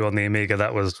Lotus 2 on the Amiga.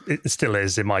 It still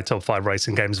is in my top 5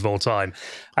 racing games of all time.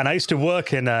 And I used to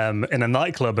work in a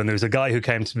nightclub, and there was a guy who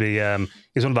came to be, he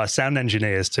was one of our sound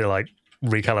engineers to like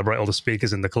recalibrate all the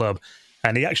speakers in the club.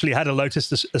 And he actually had a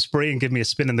Lotus Esprit and give me a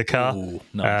spin in the car. Ooh,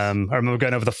 nice. I remember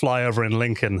going over the flyover in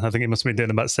Lincoln. I think he must have been doing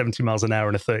about 70 miles an hour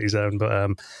in a 30 zone. But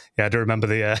I do remember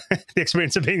the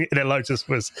experience of being in a Lotus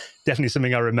was definitely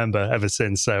something I remember ever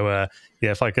since. So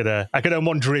if I could own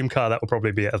one dream car, that would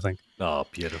probably be it, I think. Oh,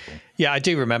 beautiful. Yeah, I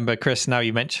do remember, Chris, now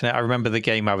you mention it. I remember the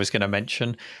game I was going to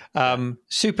mention.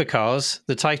 Supercars,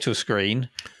 the title screen,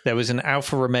 there was an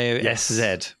Alfa Romeo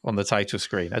SZ on the title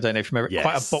screen. I don't know if you remember,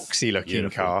 quite a boxy looking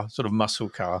car, sort of muscle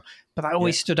car, but that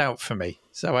always stood out for me.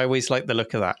 So I always liked the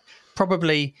look of that.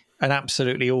 Probably an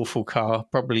absolutely awful car,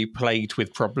 probably plagued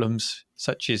with problems,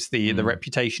 such as the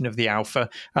reputation of the Alfa.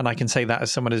 And I can say that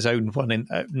as someone who's owned one,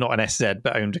 not an SZ,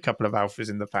 but owned a couple of Alfas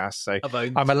in the past. So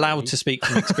I'm allowed to speak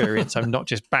from experience. I'm not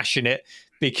just bashing it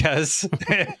because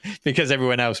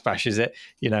everyone else bashes it.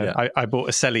 I bought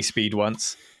a Celi Speed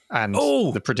once. And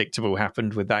the predictable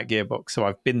happened with that gearbox. So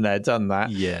I've been there, done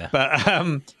that. Yeah. But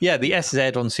the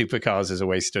SZ on supercars has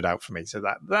always stood out for me. So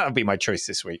that'll be my choice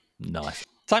this week. Nice.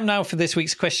 Time now for this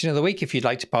week's question of the week. If you'd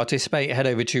like to participate, head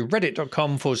over to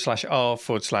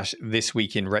reddit.com/r/this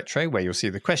week in retro, where you'll see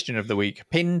the question of the week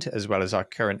pinned, as well as our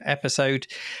current episode.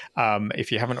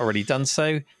 If you haven't already done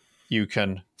so, you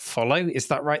can follow. Is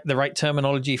that right? The right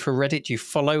terminology for Reddit? You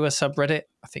follow a subreddit?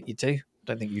 I think you do. I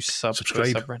don't think you subscribe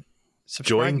to a subreddit.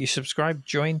 subscribe, Join. you subscribe,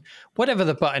 join, whatever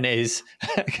the button is,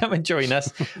 come and join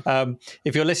us.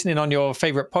 If you're listening on your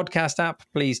favorite podcast app,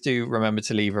 please do remember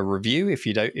to leave a review if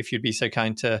you'd be so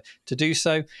kind to do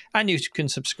so. And you can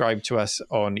subscribe to us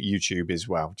on YouTube as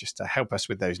well, just to help us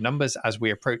with those numbers as we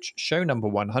approach show number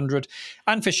 100.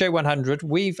 And for show 100,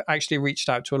 we've actually reached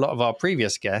out to a lot of our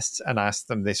previous guests and asked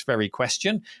them this very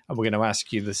question, and we're going to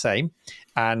ask you the same.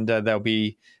 And there'll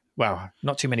be, well,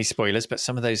 not too many spoilers, but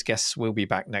some of those guests will be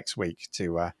back next week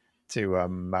to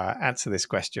answer this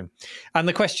question. And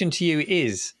the question to you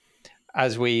is,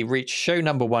 as we reach show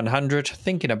number 100,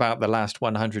 thinking about the last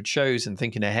 100 shows and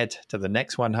thinking ahead to the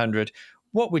next 100,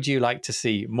 what would you like to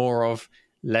see more of,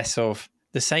 less of,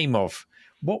 the same of?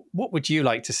 What would you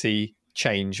like to see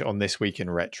change on This Week in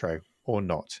Retro or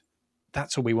not?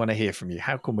 That's all we want to hear from you.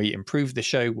 How can we improve the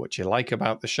show? What do you like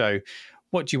about the show?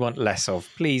 What do you want less of?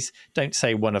 Please don't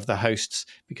say one of the hosts,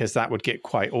 because that would get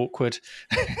quite awkward.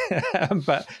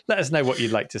 But let us know what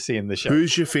you'd like to see in the show.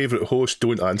 Who's your favourite host?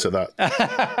 Don't answer that.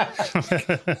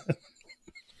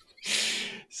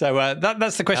 So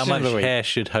that's the question How of the much week. hair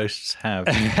should hosts have?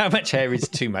 How much hair is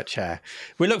too much hair?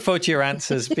 We look forward to your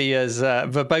answers. Be as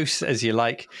verbose as you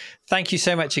like. Thank you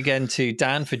so much again to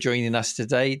Dan for joining us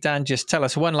today. Dan, just tell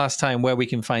us one last time where we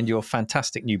can find your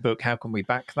fantastic new book. How can we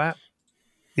back that?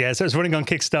 Yeah, so it's running on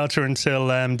Kickstarter until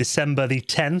December the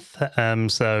 10th.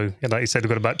 So, like you said, we've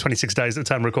got about 26 days at the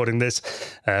time of recording this.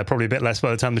 Probably a bit less by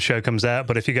the time the show comes out.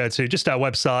 But if you go to just our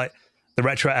website,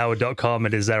 theretrohour.com,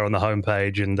 it is there on the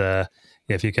homepage. And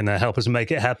if you can help us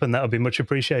make it happen, that would be much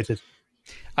appreciated.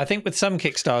 I think with some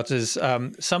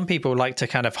Kickstarters, some people like to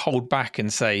kind of hold back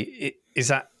and say, is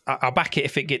that, I'll back it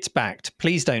if it gets backed.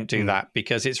 Please don't do that,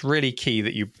 because it's really key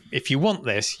that if you want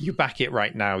this, you back it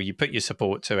right now, you put your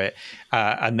support to it,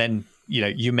 and then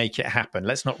you make it happen.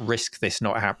 Let's not risk this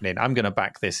not happening. I'm going to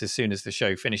back this as soon as the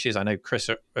show finishes. I know Chris,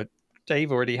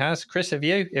 Dave already has. Chris, have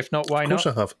you? If not, why not?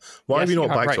 Of course I have. Why have you not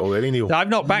backed it already, Neil? No, I've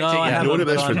not backed it I yet. haven't. Known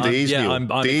about this for days, Neil. I'm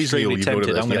Days, extremely Neil, you've known tempted.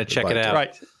 about I'm this. going to check it out.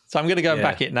 Right. So I'm going to go and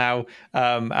Yeah. back it now,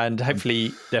 and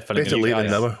hopefully, Definitely. Better gonna late check than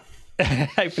it out. never.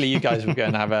 hopefully you guys will go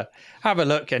and have a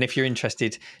look. And if you're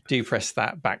interested, do press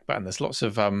that back button. There's lots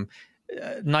of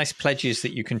nice pledges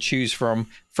that you can choose from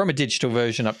a digital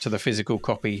version up to the physical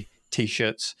copy,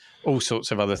 t-shirts, all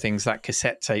sorts of other things. That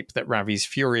cassette tape that Ravi's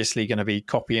furiously going to be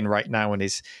copying right now on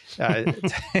his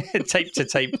tape to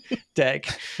tape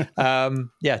deck.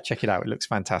 Yeah, check it out. It looks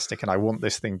fantastic, and I want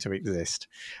this thing to exist.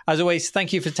 As always,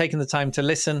 thank you for taking the time to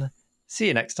listen. See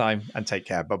you next time, and take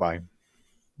care. Bye-bye.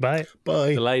 Bye.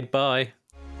 Bye. Delayed bye.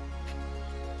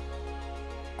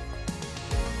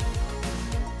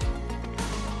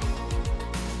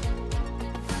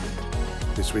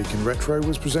 This Week in Retro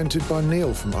was presented by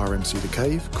Neil from RMC The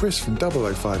Cave, Chris from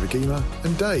 005 Agema,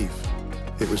 and Dave.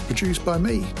 It was produced by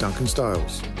me, Duncan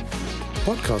Styles. The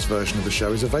podcast version of the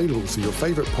show is available through your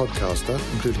favourite podcaster,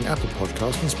 including Apple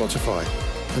Podcasts and Spotify,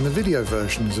 and the video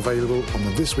version is available on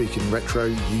the This Week in Retro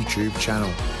YouTube channel.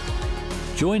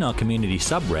 Join our community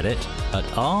subreddit at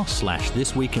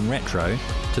r/thisweekinretro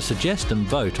to suggest and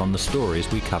vote on the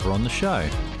stories we cover on the show.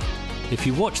 If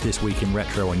you watch This Week in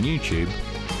Retro on YouTube,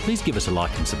 please give us a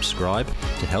like and subscribe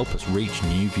to help us reach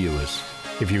new viewers.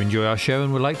 If you enjoy our show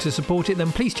and would like to support it,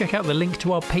 then please check out the link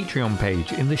to our Patreon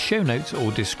page in the show notes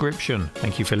or description.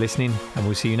 Thank you for listening, and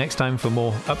we'll see you next time for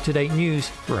more up-to-date news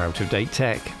for out-of-date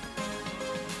tech.